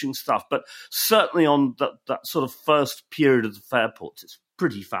wide-ranging stuff, but certainly on that sort of first period of the Fairport, it's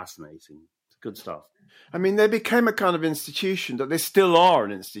pretty fascinating. It's good stuff. I mean, they became a kind of institution that they still are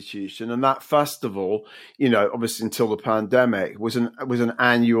an institution, and that festival, obviously until the pandemic, was an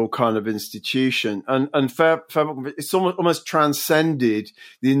annual kind of institution, and Fairport, it's almost transcended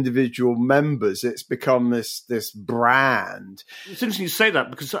the individual members. It's become this brand. It's interesting you say that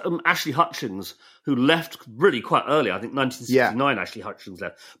because Ashley Hutchings, who left really quite early, I think 1969, Ashley Hutchings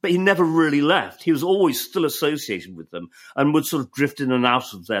left, but he never really left. He was always still associated with them and would sort of drift in and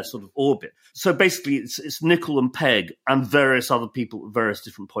out of their sort of orbit. So basically, it's Nickel and Peg and various other people at various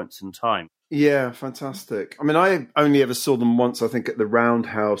different points in time. Yeah, fantastic. I mean, I only ever saw them once, I think, at the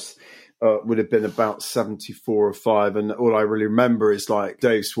Roundhouse. Would have been about 74 or 5, and all I really remember is like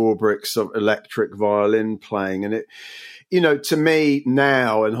Dave Swarbrick's sort of electric violin playing, and it, to me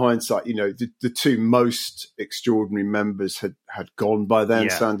now in hindsight, the two most extraordinary members had gone by then,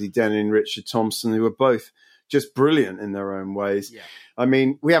 Sandy Denny and Richard Thompson, who were both just brilliant in their own ways. Yeah. I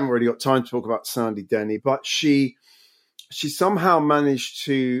mean, we haven't really got time to talk about Sandy Denny, but she somehow managed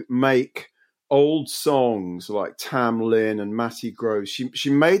to make old songs like Tam Lin and Matty Groves. She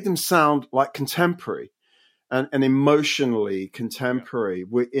made them sound like contemporary and emotionally contemporary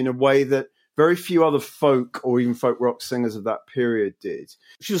in a way that very few other folk or even folk rock singers of that period did.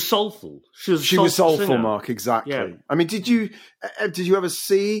 She was soulful. She was soulful, singer. Mark, exactly. Yeah. I mean, did you ever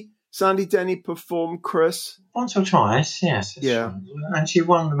see Sandy Denny perform, Chris? Once or twice, yes. Yeah. Right. And she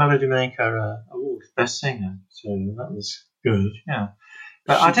won the Melody Maker Award for Best Singer, so that was good, yeah.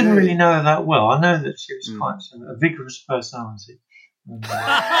 But I didn't really know her that well. I know that she was quite a vigorous personality.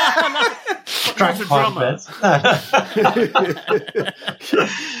 Drank quite a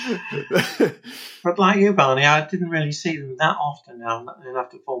bit. But like you, Barney, I didn't really see them that often now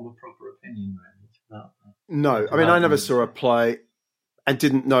enough to form a proper opinion really about that. No, I mean, I never saw her play and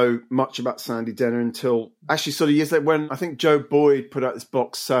didn't know much about Sandy Denny until actually sort of years later when I think Joe Boyd put out this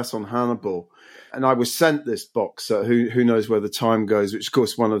box set on Hannibal. And I was sent this box, Who Knows Where the Time Goes, which, of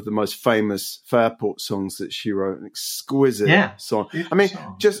course, one of the most famous Fairport songs that she wrote, an exquisite song. I mean,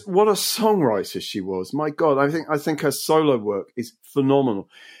 just what a songwriter she was. My God, I think her solo work is phenomenal.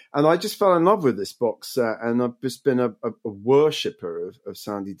 And I just fell in love with this box set, and I've just been a worshipper of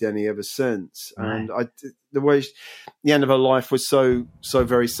Sandy Denny ever since. Right. And the end of her life was so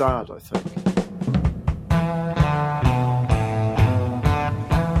very sad, I think.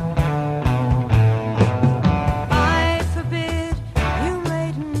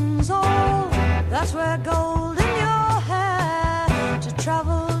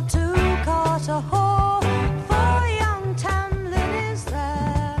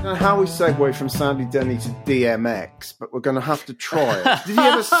 How we segue from Sandy Denny to DMX, but we're going to have to try it. Did you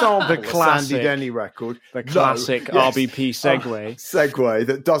ever sample the Sandy Denny record? The classic RBP segue. Segue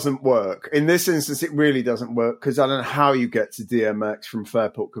that doesn't work. In this instance, it really doesn't work because I don't know how you get to DMX from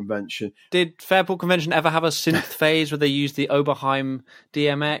Fairport Convention. Did Fairport Convention ever have a synth phase where they used the Oberheim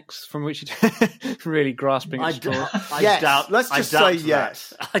DMX from which it really grasping at straws? Let's just say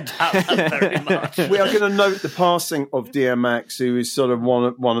yes. I doubt that very much. We are going to note the passing of DMX, who is sort of one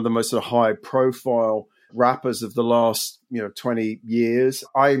of the most sort of high-profile rappers of the last 20 years.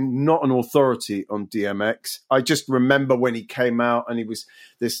 I'm not an authority on DMX. I just remember when he came out and he was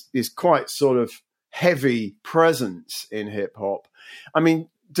this quite sort of heavy presence in hip-hop. I mean,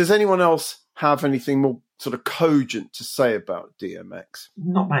 does anyone else have anything more sort of cogent to say about DMX?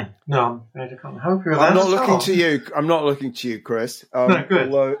 Not me. No, I can't help you with I'm that. not looking to you. I'm not looking to you, Chris. No,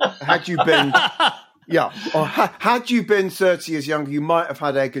 good. Although, had you been... Yeah, or had you been 30 years younger, you might have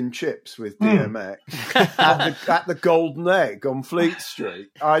had egg and chips with DMX at the Golden Egg on Fleet Street.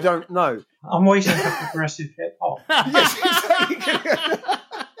 I don't know. I'm waiting for progressive hip hop. Yes, exactly.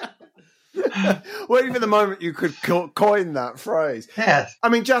 Waiting for the moment you could coin that phrase. Yes. I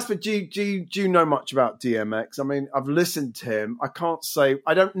mean, Jasper, do you know much about DMX? I mean, I've listened to him. I can't say,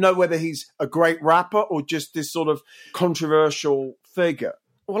 I don't know whether he's a great rapper or just this sort of controversial figure.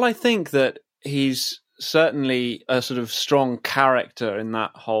 Well, I think that he's certainly a sort of strong character in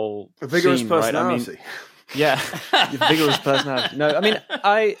that whole a vigorous scene, personality. Right? Yeah, vigorous personality. No, I mean,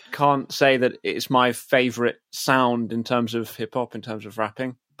 I can't say that it's my favourite sound in terms of hip-hop, in terms of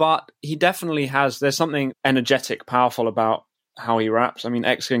rapping, but he definitely there's something energetic, powerful about how he raps. I mean,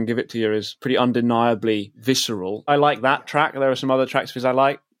 X Can Give It To You is pretty undeniably visceral. I like that track. There are some other tracks of his I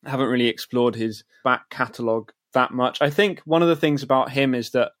like. I haven't really explored his back catalogue that much. I think one of the things about him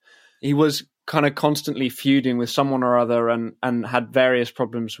is that he was kind of constantly feuding with someone or other and had various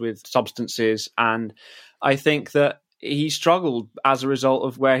problems with substances. And I think that he struggled as a result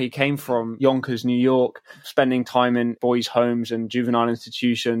of where he came from, Yonkers, New York, spending time in boys' homes and juvenile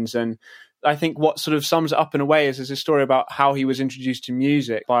institutions. And I think what sort of sums it up in a way is a story about how he was introduced to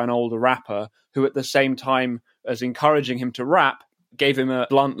music by an older rapper who at the same time as encouraging him to rap, gave him a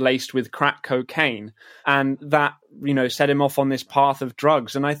blunt laced with crack cocaine, and that, you know, set him off on this path of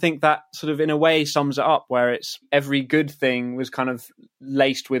drugs. And I think that sort of in a way sums it up, where it's every good thing was kind of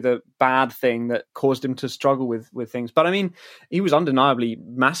laced with a bad thing that caused him to struggle with things. But I mean, he was undeniably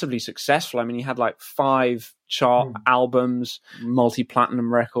massively successful. I mean, he had like 5 chart albums,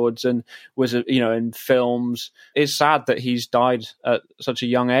 multi-platinum records, and was, you know, in films. It's sad that he's died at such a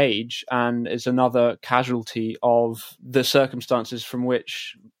young age, and is another casualty of the circumstances from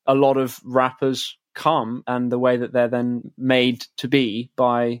which a lot of rappers come, and the way that they're then made to be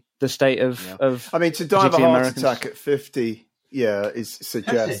by the state of I mean, to die of a heart Americans. attack at 50,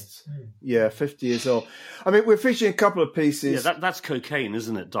 suggests 50 years old. I mean, we're featuring a couple of pieces. Yeah, that's cocaine,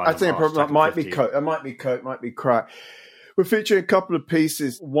 isn't it? I think it might be coke. It might be coke, might be crack. We're featuring a couple of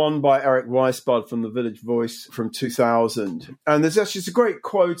pieces, one by Eric Weisbud from the Village Voice from 2000. And there's actually a great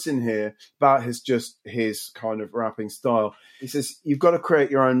quote in here about his kind of rapping style. He says, "You've got to create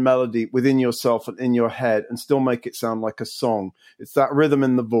your own melody within yourself and in your head and still make it sound like a song. It's that rhythm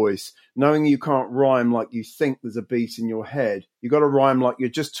in the voice. Knowing you can't rhyme like you think there's a beat in your head. You've got to rhyme like you're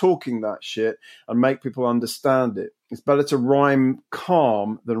just talking that shit and make people understand it. It's better to rhyme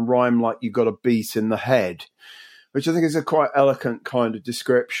calm than rhyme like you got a beat in the head." Which I think is a quite elegant kind of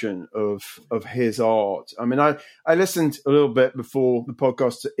description of his art. I mean, I listened a little bit before the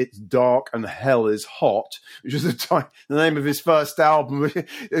podcast to It's Dark and Hell is Hot, which was the name of his first album,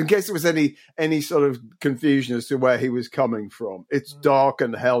 in case there was any sort of confusion as to where he was coming from. It's Dark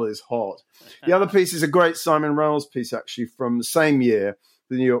and Hell is Hot. The other piece is a great Simon Reynolds piece, actually, from the same year,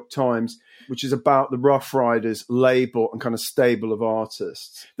 the New York Times, which is about the Rough Riders label and kind of stable of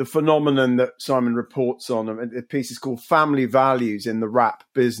artists. The phenomenon that Simon reports on, and the piece is called Family Values in the Rap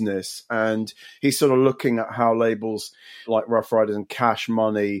Business. And he's sort of looking at how labels like Rough Riders and Cash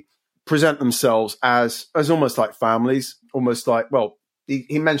Money present themselves as almost like families, almost like, well,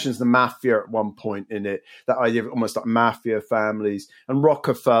 he mentions the mafia at one point in it, that idea of almost like mafia families, and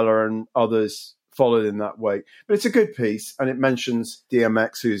Rockefeller and others followed in that way. But it's a good piece, and it mentions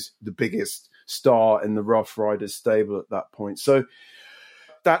DMX, who's the biggest star in the Rough Riders stable at that point. So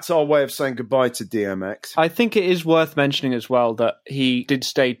that's our way of saying goodbye to DMX. I think it is worth mentioning as well that he did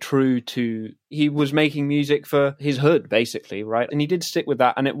stay true to, he was making music for his hood, basically, right? And he did stick with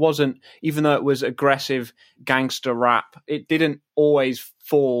that. And it wasn't, even though it was aggressive gangster rap, it didn't always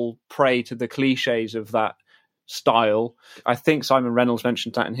fall prey to the cliches of that style. I think Simon Reynolds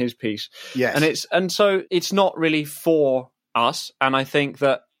mentioned that in his piece. Yes. And so it's not really for us. And I think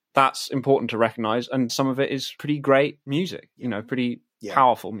that that's important to recognize. And some of it is pretty great music, you know, pretty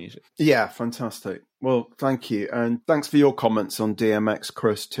powerful music. Yeah, fantastic. Well, thank you. And thanks for your comments on DMX,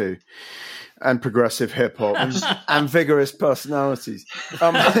 Chris, too. And progressive hip hop and vigorous personalities.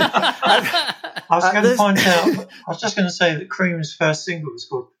 I was going to point out, I was just going to say that Cream's first single was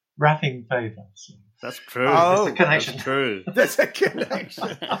called Rapping Favour. So. That's true. Oh, there's a connection. That's true. There's a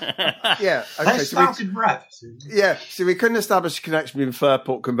connection. Yeah. Okay. They started rap. So we couldn't establish a connection between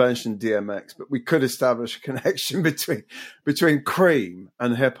Fairport Convention and DMX, but we could establish a connection between Cream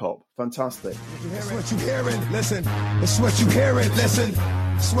and hip hop. Fantastic. It's what you hearing. Listen. It's what you hearing. Listen.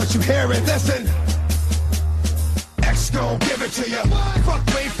 It's what you hearing. Listen. X gon' give it to you. Fuck,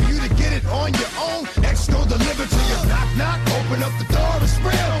 wait for you to get it on your own. X gon' deliver to you. Knock, knock, open up the door, it's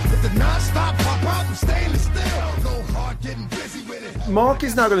real. With the non-stop pop out from stainless steel. Go hard, getting busy with it. Mark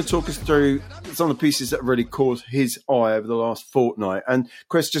is now going to talk us through some of the pieces that really caught his eye over the last fortnight. And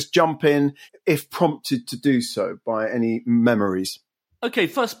Chris, just jump in if prompted to do so by any memories. Okay,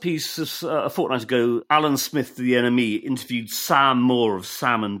 first piece is a fortnight ago. Alan Smith, the NME, interviewed Sam Moore of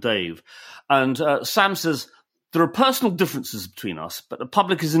Sam and Dave. And Sam says, there are personal differences between us, but the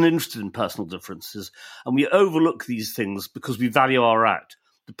public isn't interested in personal differences, and we overlook these things because we value our act.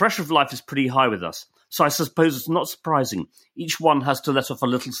 The pressure of life is pretty high with us, so I suppose it's not surprising. Each one has to let off a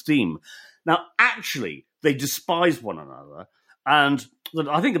little steam. Now, actually, they despised one another. And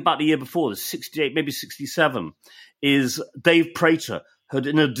I think about the year before, this 68, maybe 67, is Dave Prater had,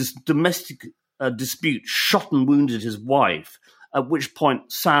 in a domestic dispute, shot and wounded his wife, at which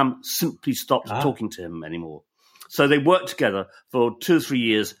point Sam simply stopped talking to him anymore. So they worked together for 2 or 3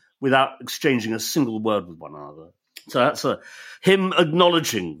 years without exchanging a single word with one another. So that's him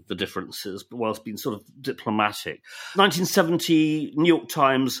acknowledging the differences, but whilst being sort of diplomatic. 1970, New York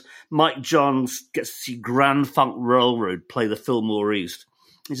Times, Mike Johns gets to see Grand Funk Railroad play the Fillmore East.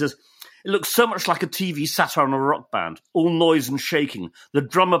 He says, "It looks so much like a TV satire on a rock band, all noise and shaking, the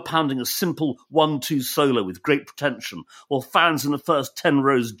drummer pounding a simple 1-2 solo with great pretension, while fans in the first 10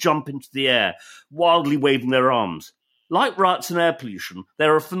 rows jump into the air, wildly waving their arms. Like riots and air pollution,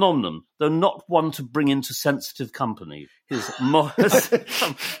 they're a phenomenon, though not one to bring into sensitive company." His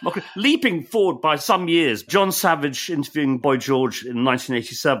leaping forward by some years, John Savage interviewing Boy George in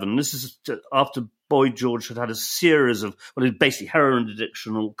 1987. This is after Boy George had a series of, basically heroin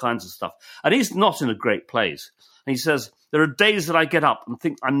addiction, all kinds of stuff. And he's not in a great place. And he says, "There are days that I get up and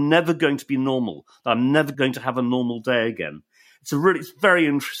think I'm never going to be normal, that I'm never going to have a normal day again." It's very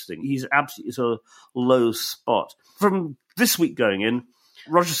interesting. He's absolutely at a low spot. From this week going in,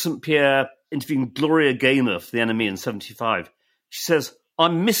 Roger St. Pierre interviewing Gloria Gaynor for the NME in 75. She says,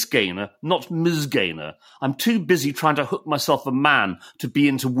 "I'm Miss Gaynor, not Ms. Gaynor. I'm too busy trying to hook myself a man to be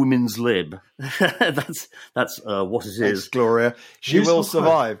into women's lib." That's what it is. Gloria. She will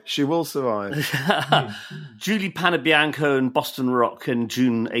survive. She will survive. Julie Panabianco in Boston Rock in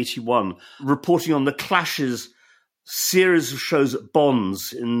June 81, reporting on the Clash's series of shows at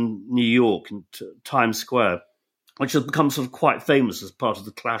Bonds in New York, in Times Square, which has become sort of quite famous as part of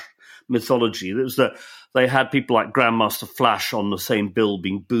the Clash mythology. It was that they had people like Grandmaster Flash on the same bill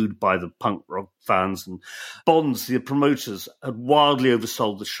being booed by the punk rock fans, and Bonds, the promoters, had wildly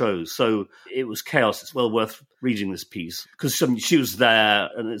oversold the show, so it was chaos. It's well worth reading this piece because she was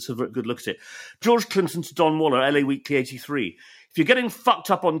there, and it's a very good look at it. George Clinton to Don Waller, LA Weekly 83. "If you're getting fucked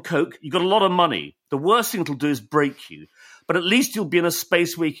up on coke, you've got a lot of money. The worst thing it'll do is break you. But at least you'll be in a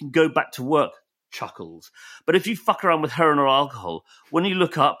space where you can go back to work." Chuckles. "But if you fuck around with heroin or alcohol, when you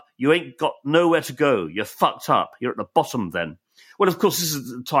look up, you ain't got nowhere to go. You're fucked up. You're at the bottom then." Well, of course, this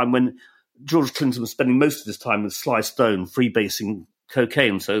is the time when George Clinton was spending most of his time with Sly Stone, freebasing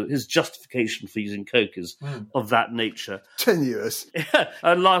cocaine. So his justification for using coke is of that nature. Tenuous.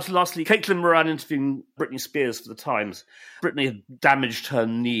 And lastly, Caitlin Moran interviewing Britney Spears for the Times. Britney had damaged her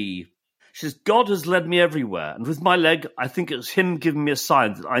knee. She says, "God has led me everywhere, and with my leg, I think it was him giving me a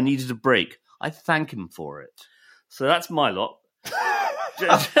sign that I needed a break. I thank him for it." So that's my lot.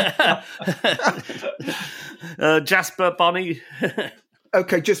 Jasper, Bonnie.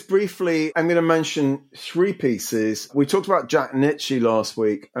 Okay, just briefly, I'm going to mention 3 pieces. We talked about Jack Nitzsche last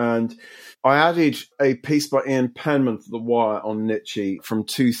week, and I added a piece by Ian Penman for The Wire on Nitzsche from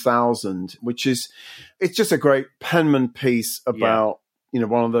 2000, it's just a great Penman piece about,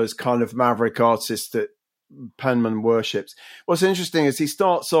 one of those kind of maverick artists that Penman worships. What's interesting is he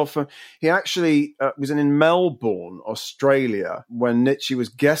starts off, he actually was in Melbourne, Australia, when Nitzsche was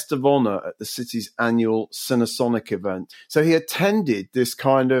guest of honor at the city's annual Cinesonic event. So he attended this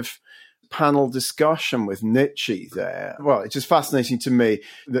kind of panel discussion with Nitzsche there. Well, it's just fascinating to me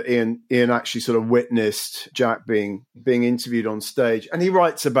that Ian actually sort of witnessed Jack being interviewed on stage. And he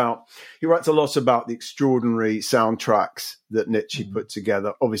writes a lot about the extraordinary soundtracks that Nitzsche put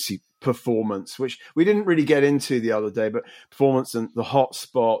together. Obviously, Performance, which we didn't really get into the other day, but Performance and The Hot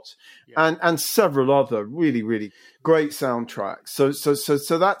Spot, and several other really, really great soundtracks. So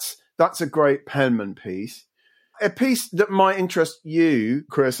that's a great Penman piece. A piece that might interest you,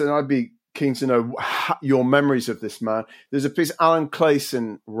 Chris, and I'd be keen to know your memories of this man. There's a piece Alan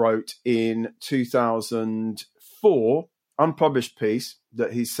Clayson wrote in 2004, unpublished piece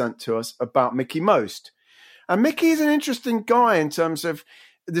that he sent to us about Mickie Most. And Mickie is an interesting guy in terms of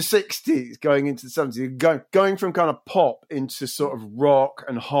the 60s going into the 70s, going from kind of pop into sort of rock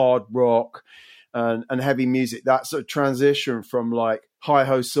and hard rock and heavy music, that sort of transition from like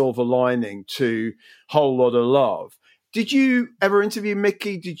Hi-Ho Silver Lining to Whole Lotta Love. Did you ever interview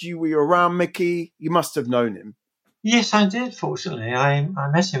Mickie? Were you around Mickie? You must have known him. Yes, I did, fortunately. I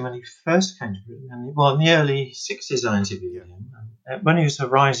met him when he first came to Britain. In the early 60s I interviewed him. When he was a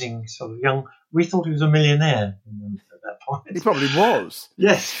rising sort of young, we thought he was a millionaire at that point. He probably was.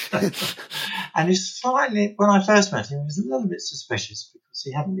 Yes. And when I first met him, he was a little bit suspicious because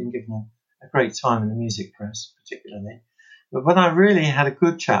he hadn't been given a great time in the music press, particularly. But when I really had a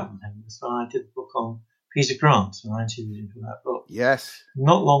good chat with him was when I did the book on Peter Grant, and I interviewed him for that book. Yes.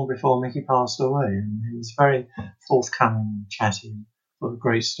 Not long before Mickie passed away, and he was very forthcoming, chatty, full of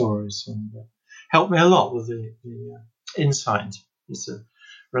great stories, and helped me a lot with the insight into his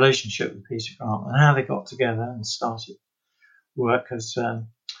relationship with Peter Grant and how they got together and started work, because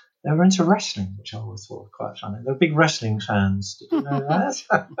they were into wrestling, which I always thought was quite funny. They were big wrestling fans. Did you know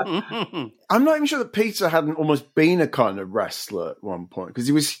that? I'm not even sure that Peter hadn't almost been a kind of wrestler at one point, because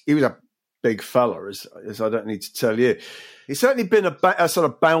he was a big fella, as I don't need to tell you. He's certainly been a sort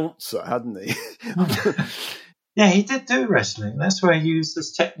of bouncer, hadn't he? Yeah, he did do wrestling. That's where he used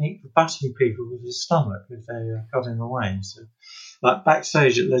this technique of butting people with his stomach if they got in the way. So, like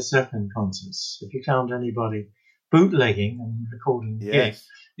backstage at Led Zeppelin concerts, if you found anybody bootlegging and recording the gig,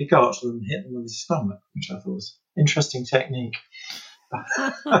 you go up to them and hit them with his stomach, which I thought was an interesting technique.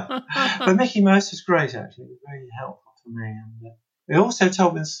 But Mickey Mouse was great, actually. It was very helpful for me. And he also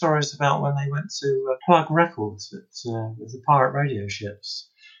told me stories about when they went to plug records with the pirate radio ships.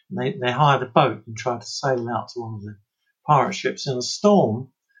 And they hired a boat and tried to sail out to one of the pirate ships in a storm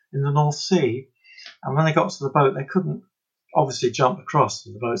in the North Sea. And when they got to the boat, they couldn't obviously jump across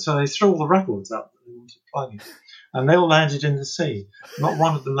to the boat, so they threw all the records up that they wanted plugging. And they all landed in the sea. Not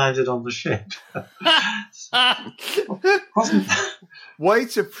one of them landed on the ship. Wasn't that? Way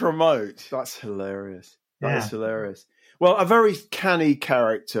to promote. That's hilarious. That is hilarious. Well, a very canny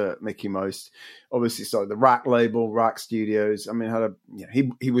character, Mickey Mouse. Obviously, started the Rack label, Rack Studios. I mean,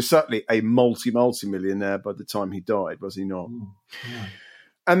 he was certainly a multi-millionaire by the time he died, was he not? Yeah.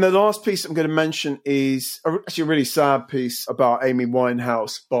 And the last piece I'm going to mention is actually a really sad piece about Amy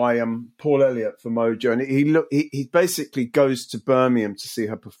Winehouse by Paul Elliott for Mojo. And he basically goes to Birmingham to see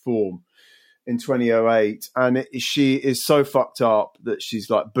her perform in 2008. And she is so fucked up that she's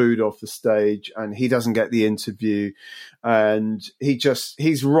like booed off the stage, and he doesn't get the interview. And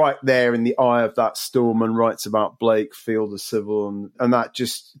he's right there in the eye of that storm and writes about Blake, Field of Civil, and that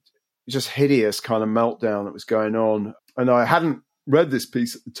just hideous kind of meltdown that was going on. And I hadn't read this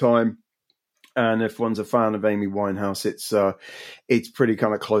piece at the time, and if one's a fan of Amy Winehouse, it's pretty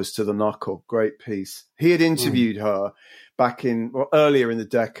kind of close to the knuckle. Great piece. He had interviewed her back earlier in the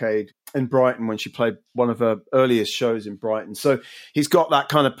decade in Brighton when she played one of her earliest shows in Brighton. So he's got that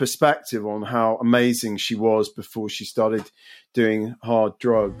kind of perspective on how amazing she was before she started doing hard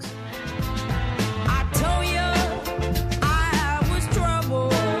drugs.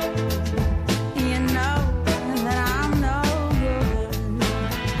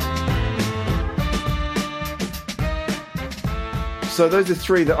 So those are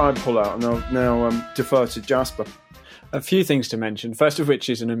three that I pull out, and I'll now defer to Jasper. A few things to mention. First of which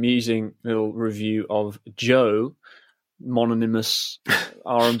is an amusing little review of Joe, mononymous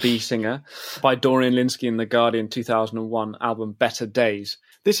R&B singer, by Dorian Lynskey in The Guardian 2001 album Better Days.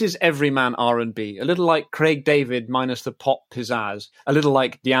 This is everyman R&B, a little like Craig David minus the pop pizzazz, a little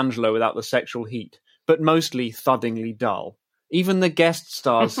like D'Angelo without the sexual heat, but mostly thuddingly dull. Even the guest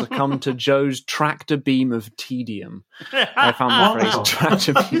stars succumb to Joe's tractor beam of tedium. I found the phrase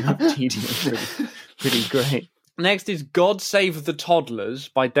tractor beam of tedium pretty great. Next is God Save the Toddlers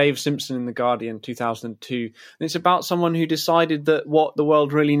by Dave Simpson in The Guardian 2002. And it's about someone who decided that what the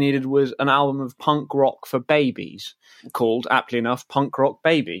world really needed was an album of punk rock for babies, called, aptly enough, Punk Rock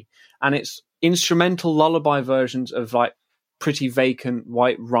Baby. And it's instrumental lullaby versions of like Pretty Vacant,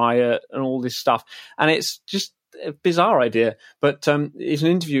 White Riot, and all this stuff. And it's just a bizarre idea, but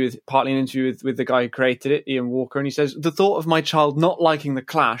it's partly an interview with the guy who created it, Ian Walker, and he says, "The thought of my child not liking The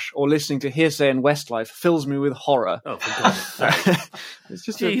Clash or listening to Hearsay and Westlife fills me with horror." Oh, for God's sake. It's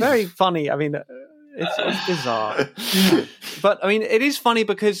just a very funny, I mean, it's bizarre. But I mean, it is funny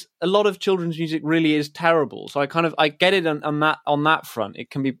because a lot of children's music really is terrible. So I get it on that front. It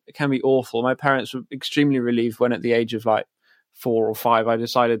can be awful. My parents were extremely relieved when at the age of like 4 or 5, I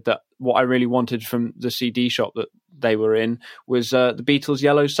decided that what I really wanted from the CD shop that they were in was the Beatles'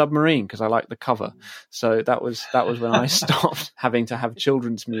 Yellow Submarine, because I liked the cover. So that was when I stopped having to have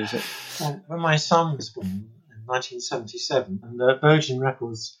children's music. Well, when my son was born in 1977, and Virgin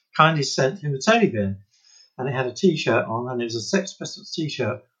Records kindly sent him a teddy bear, and it had a T-shirt on, and it was a Sex Pistols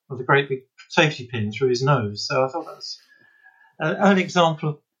T-shirt with a great big safety pin through his nose. So I thought that was an example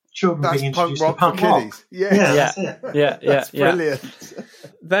of children being introduced to punk rock. Yeah. That's brilliant.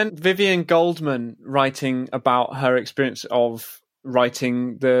 Then Vivian Goldman writing about her experience of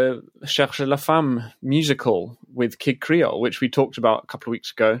writing the Cherchez la Femme musical with Kid Creole, which we talked about a couple of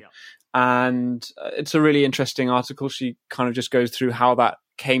weeks ago. Yeah. And it's a really interesting article. She kind of just goes through how that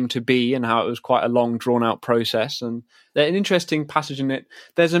came to be and how it was quite a long, drawn-out process. And there's an interesting passage in it.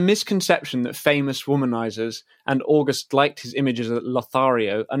 There's a misconception that famous womanizers, and August liked his images of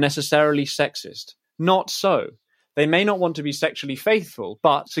Lothario, are necessarily sexist. Not so. They may not want to be sexually faithful,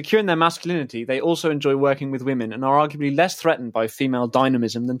 but secure in their masculinity, they also enjoy working with women and are arguably less threatened by female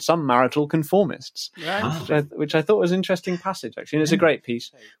dynamism than some marital conformists. Which I thought was an interesting passage, actually. And it's a great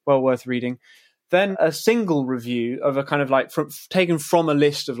piece, well worth reading. Then a single review of a kind of like taken from a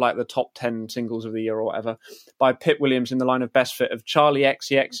list of like the top 10 singles of the year or whatever by Pip Williams in the line of Best Fit of Charlie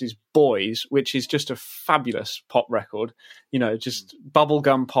XCX's Boys, which is just a fabulous pop record, just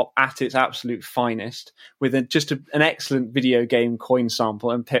bubblegum pop at its absolute finest with an excellent video game coin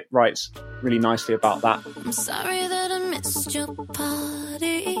sample. And Pip writes really nicely about that. I'm sorry that I missed your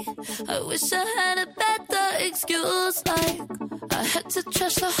party. I wish I had a better excuse, like I had to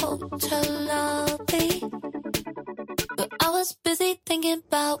trash the hotel lobby, but I was busy thinking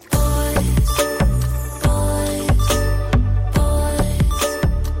about boys.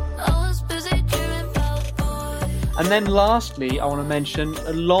 I was busy dreaming about boys. And then lastly, I want to mention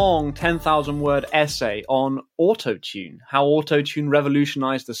a long 10,000-word essay on Autotune, how Autotune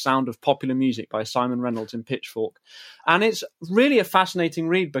revolutionized the sound of popular music by Simon Reynolds in Pitchfork. And it's really a fascinating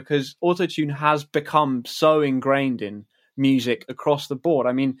read because Autotune has become so ingrained in music across the board.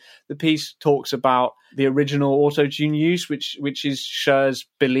 I mean, the piece talks about the original Autotune use, which is Cher's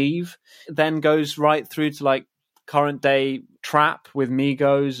Believe, then goes right through to like current day trap with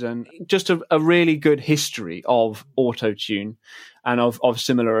Migos, and just a really good history of Autotune and of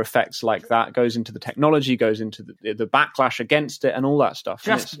similar effects like that. Goes into the technology, goes into the backlash against it and all that stuff.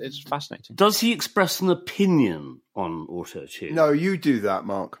 It's fascinating. Does he express an opinion on Autotune? No, you do that,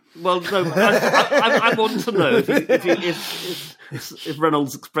 Mark. Well, no, I want to know if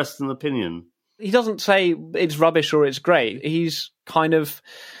Reynolds expressed an opinion. He doesn't say it's rubbish or it's great. He's kind of...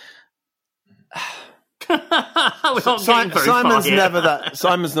 Simon's never that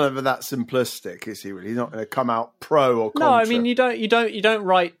simplistic, is he? Really, he's not going to come out pro or contra. No, I mean you don't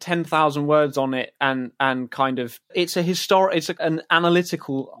write 10,000 words on it and kind of it's an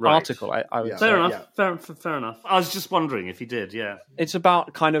analytical article. I would say. Fair enough. Fair enough. I was just wondering if he did. Yeah, it's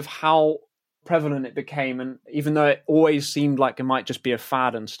about kind of how prevalent it became, and even though it always seemed like it might just be a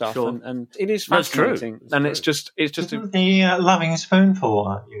fad and stuff, and it is fascinating. It's just the Loving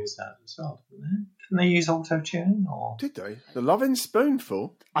Spoonful use that as well, didn't they? Didn't they use Autotune? Or did they? The Loving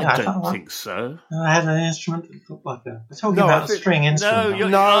Spoonful? I don't think so. I had an instrument that looked like a... We're talking about a string instrument. You're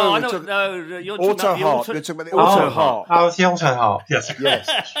talking Auto-harp. You're talking about the auto-harp. Oh, it's the auto-harp. Yes.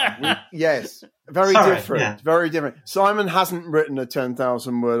 Yes. Very different. Yeah. Very different. Simon hasn't written a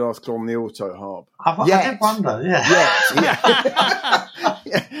 10,000-word article on the auto-harp. I did wonder,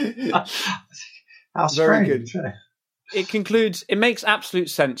 How strange. Very good. It concludes, it makes absolute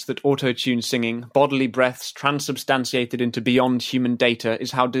sense that auto-tune singing, bodily breaths transubstantiated into beyond human data,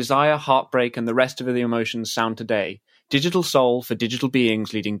 is how desire, heartbreak, and the rest of the emotions sound today. Digital soul for digital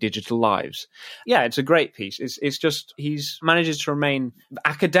beings leading digital lives. Yeah, it's a great piece. It's just, he's manages to remain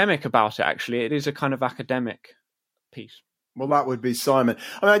academic about it, actually. It is a kind of academic piece. Well, that would be Simon.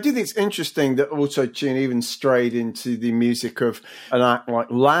 I mean, I do think it's interesting that Autotune even strayed into the music of an act like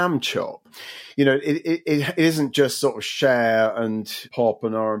Lamb Chop. It isn't just sort of Cher and pop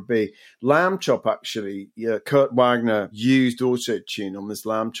and R&B. Lamb Chop, actually, Kurt Wagner used Autotune on this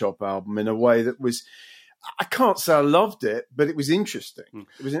Lamb Chop album in a way that was, I can't say I loved it, but it was interesting.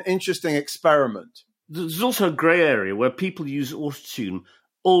 It was an interesting experiment. There's also a grey area where people use Autotune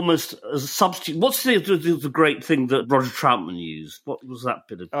almost as a substitute. What's the great thing that Roger Troutman used? What was that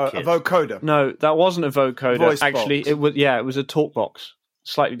bit of kit? A vocoder. No, that wasn't a vocoder. Voice actually, box. it was a talk box.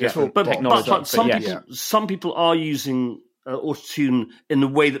 Slightly different technology. But some people are using Autotune in the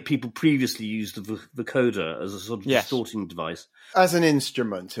way that people previously used the vocoder as a sort of distorting device. As an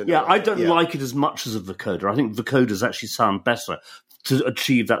instrument. I don't like it as much as a vocoder. I think vocoders actually sound better to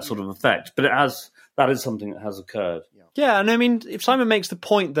achieve that sort of effect. But that is something that has occurred. Yeah, and I mean, if Simon makes the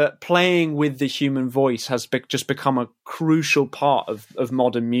point that playing with the human voice has just become a crucial part of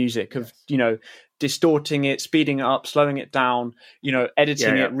modern music, of, distorting it, speeding it up, slowing it down,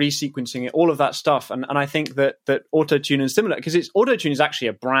 editing it, resequencing it, all of that stuff. And I think that Autotune is similar, because Autotune is actually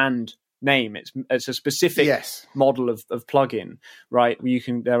a brand name. It's a specific model of plugin, right?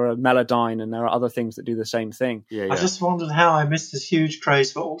 There are Melodyne and there are other things that do the same thing. I just wondered how I missed this huge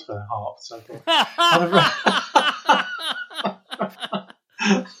craze for auto harps.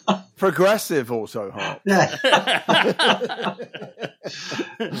 Progressive auto harp. Yeah.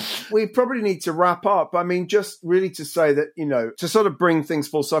 We probably need to wrap up. I mean, just really to say that, to sort of bring things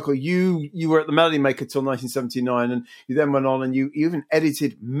full circle, you were at the Melody Maker till 1979, and you then went on and you even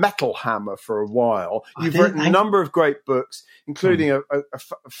edited Metal Hammer for a while. You've written a number of great books, including a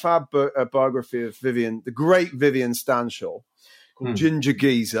fab biography of the great Vivian Stanshall, called Ginger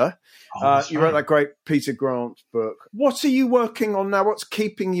Geezer. You wrote that great Peter Grant book. What are you working on now? What's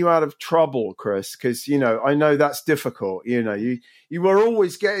keeping you out of trouble, Chris? Because, I know that's difficult. You were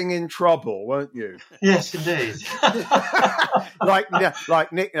always getting in trouble, weren't you? Yes, indeed.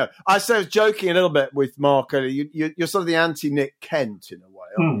 like Nick. I was joking a little bit with Mark. You're sort of the anti-Nick Kent in a way,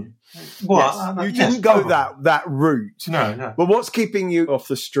 aren't you? Well, yes. You didn't go that route. No. But what's keeping you off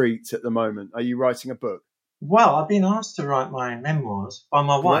the street at the moment? Are you writing a book? Well, I've been asked to write my memoirs by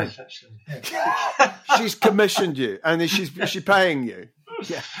my wife, actually. Yeah. She's commissioned you, and is she paying you?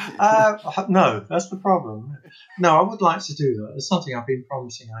 Yeah. No, that's the problem. No, I would like to do that. It's something I've been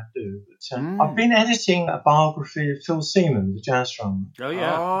promising I'd do. But I've been editing a biography of Phil Seaman, the jazz drummer. Oh,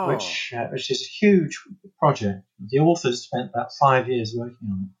 yeah. Which is a huge project. The authors spent about 5 years working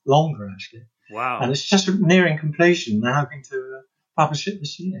on it. Longer, actually. Wow. And it's just nearing completion. They're hoping to publish it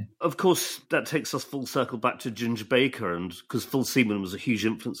this year. Of course, that takes us full circle back to Ginger Baker, and because Phil Seaman was a huge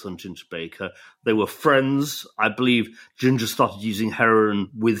influence on Ginger Baker, they were friends. I believe Ginger started using heroin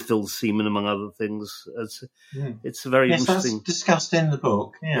with Phil Seaman, among other things. It's a very interesting. That's discussed in the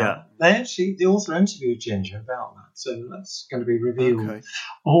book. Yeah. The author interviewed Ginger about that, so that's going to be revealed. Okay.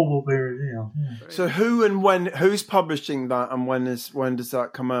 All will be revealed. Yeah. So who's publishing that, and when does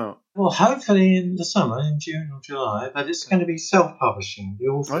that come out? Well, hopefully in the summer, in June or July, but it's going to be self-publishing. The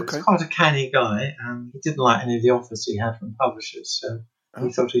author is quite a canny guy, and he didn't like any of the offers he had from publishers, so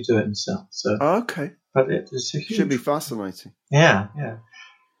he thought he'd do it himself. So, but it's a huge... Should be fascinating. Yeah.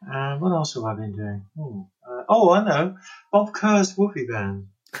 What else have I been doing? I know. Bob Kerr's Whoopee Band.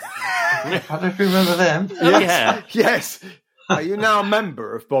 I don't know if you remember them. Yes. Are you now a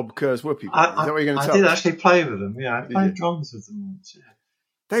member of Bob Kerr's Whoopee Band? Is that what you're going to tell me? I me? did actually play with them. Yeah, I played drums with them once. Yeah.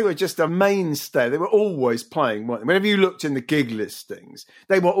 They were just a mainstay. They were always playing. Whenever you looked in the gig listings,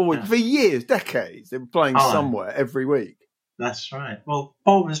 they were always, for years, decades, they were playing somewhere every week. That's right. Well,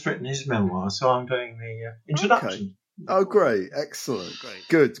 Bob has written his memoir, so I'm doing the introduction. Okay. Oh, great. Excellent.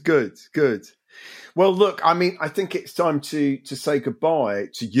 Great. Good. Well, look, I think it's time to say goodbye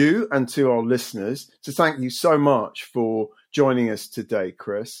to you and to our listeners, to thank you so much for joining us today,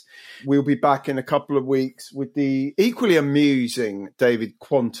 Chris. We'll be back in a couple of weeks with the equally amusing David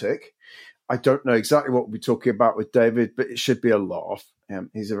Quantick. I don't know exactly what we'll be talking about with David, but it should be a laugh.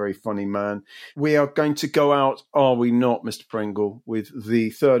 He's a very funny man. We are going to go out, are we not, Mr. Pringle, with the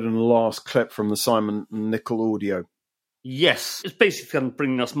third and last clip from the Simon Nicol audio. Yes, it's basically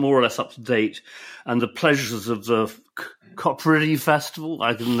bringing us more or less up to date, and the pleasures of the Copperidge Festival.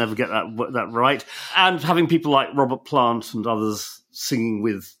 I can never get that right, and having people like Robert Plant and others singing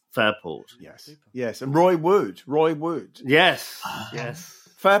with Fairport. Yes, and Roy Wood. Yes.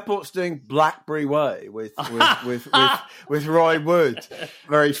 Fairport's doing Blackberry Way with Roy Wood.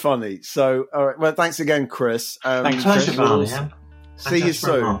 Very funny. So, all right. Well, thanks again, Chris. Thanks, Chris. See you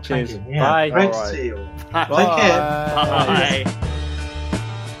soon. Cheers. Bye. Great to see you. Bye. Take care. Bye.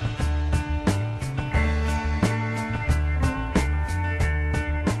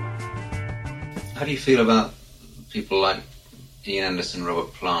 How do you feel about people like Ian Anderson,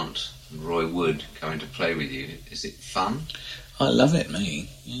 Robert Plant, and Roy Wood coming to play with you? Is it fun? I love it, me.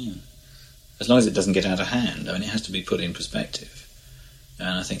 Yeah. As long as it doesn't get out of hand. I mean, it has to be put in perspective.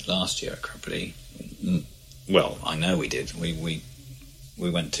 And I think last year at Cropperty, well, I know we did. We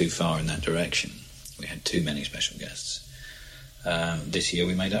went too far in that direction. We had too many special guests. This year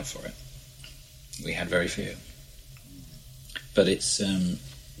we made up for it. We had very few. But it's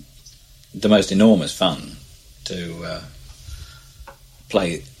the most enormous fun to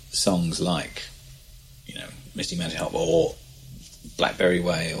play songs like, Misty Mountain Hop or Blackberry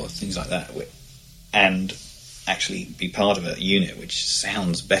Way or things like that, and actually be part of a unit which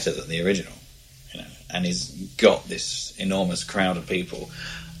sounds better than the original, and has got this enormous crowd of people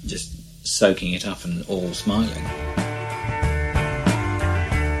just soaking it up and all smiling.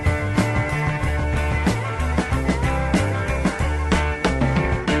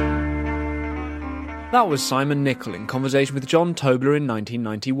 That was Simon Nicol in conversation with John Tobler in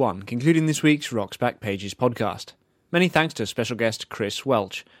 1991, concluding this week's Rock's Back Pages podcast. Many thanks to special guest Chris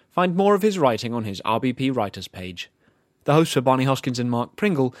Welch. Find more of his writing on his RBP Writers page. The hosts were Barney Hoskins and Mark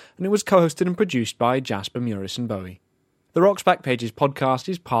Pringle, and it was co-hosted and produced by Jasper Murison Bowie. The Rock's Back Pages podcast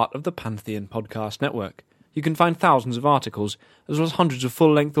is part of the Pantheon Podcast Network. You can find thousands of articles, as well as hundreds of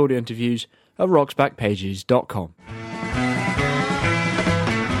full-length audio interviews, at rocksbackpages.com.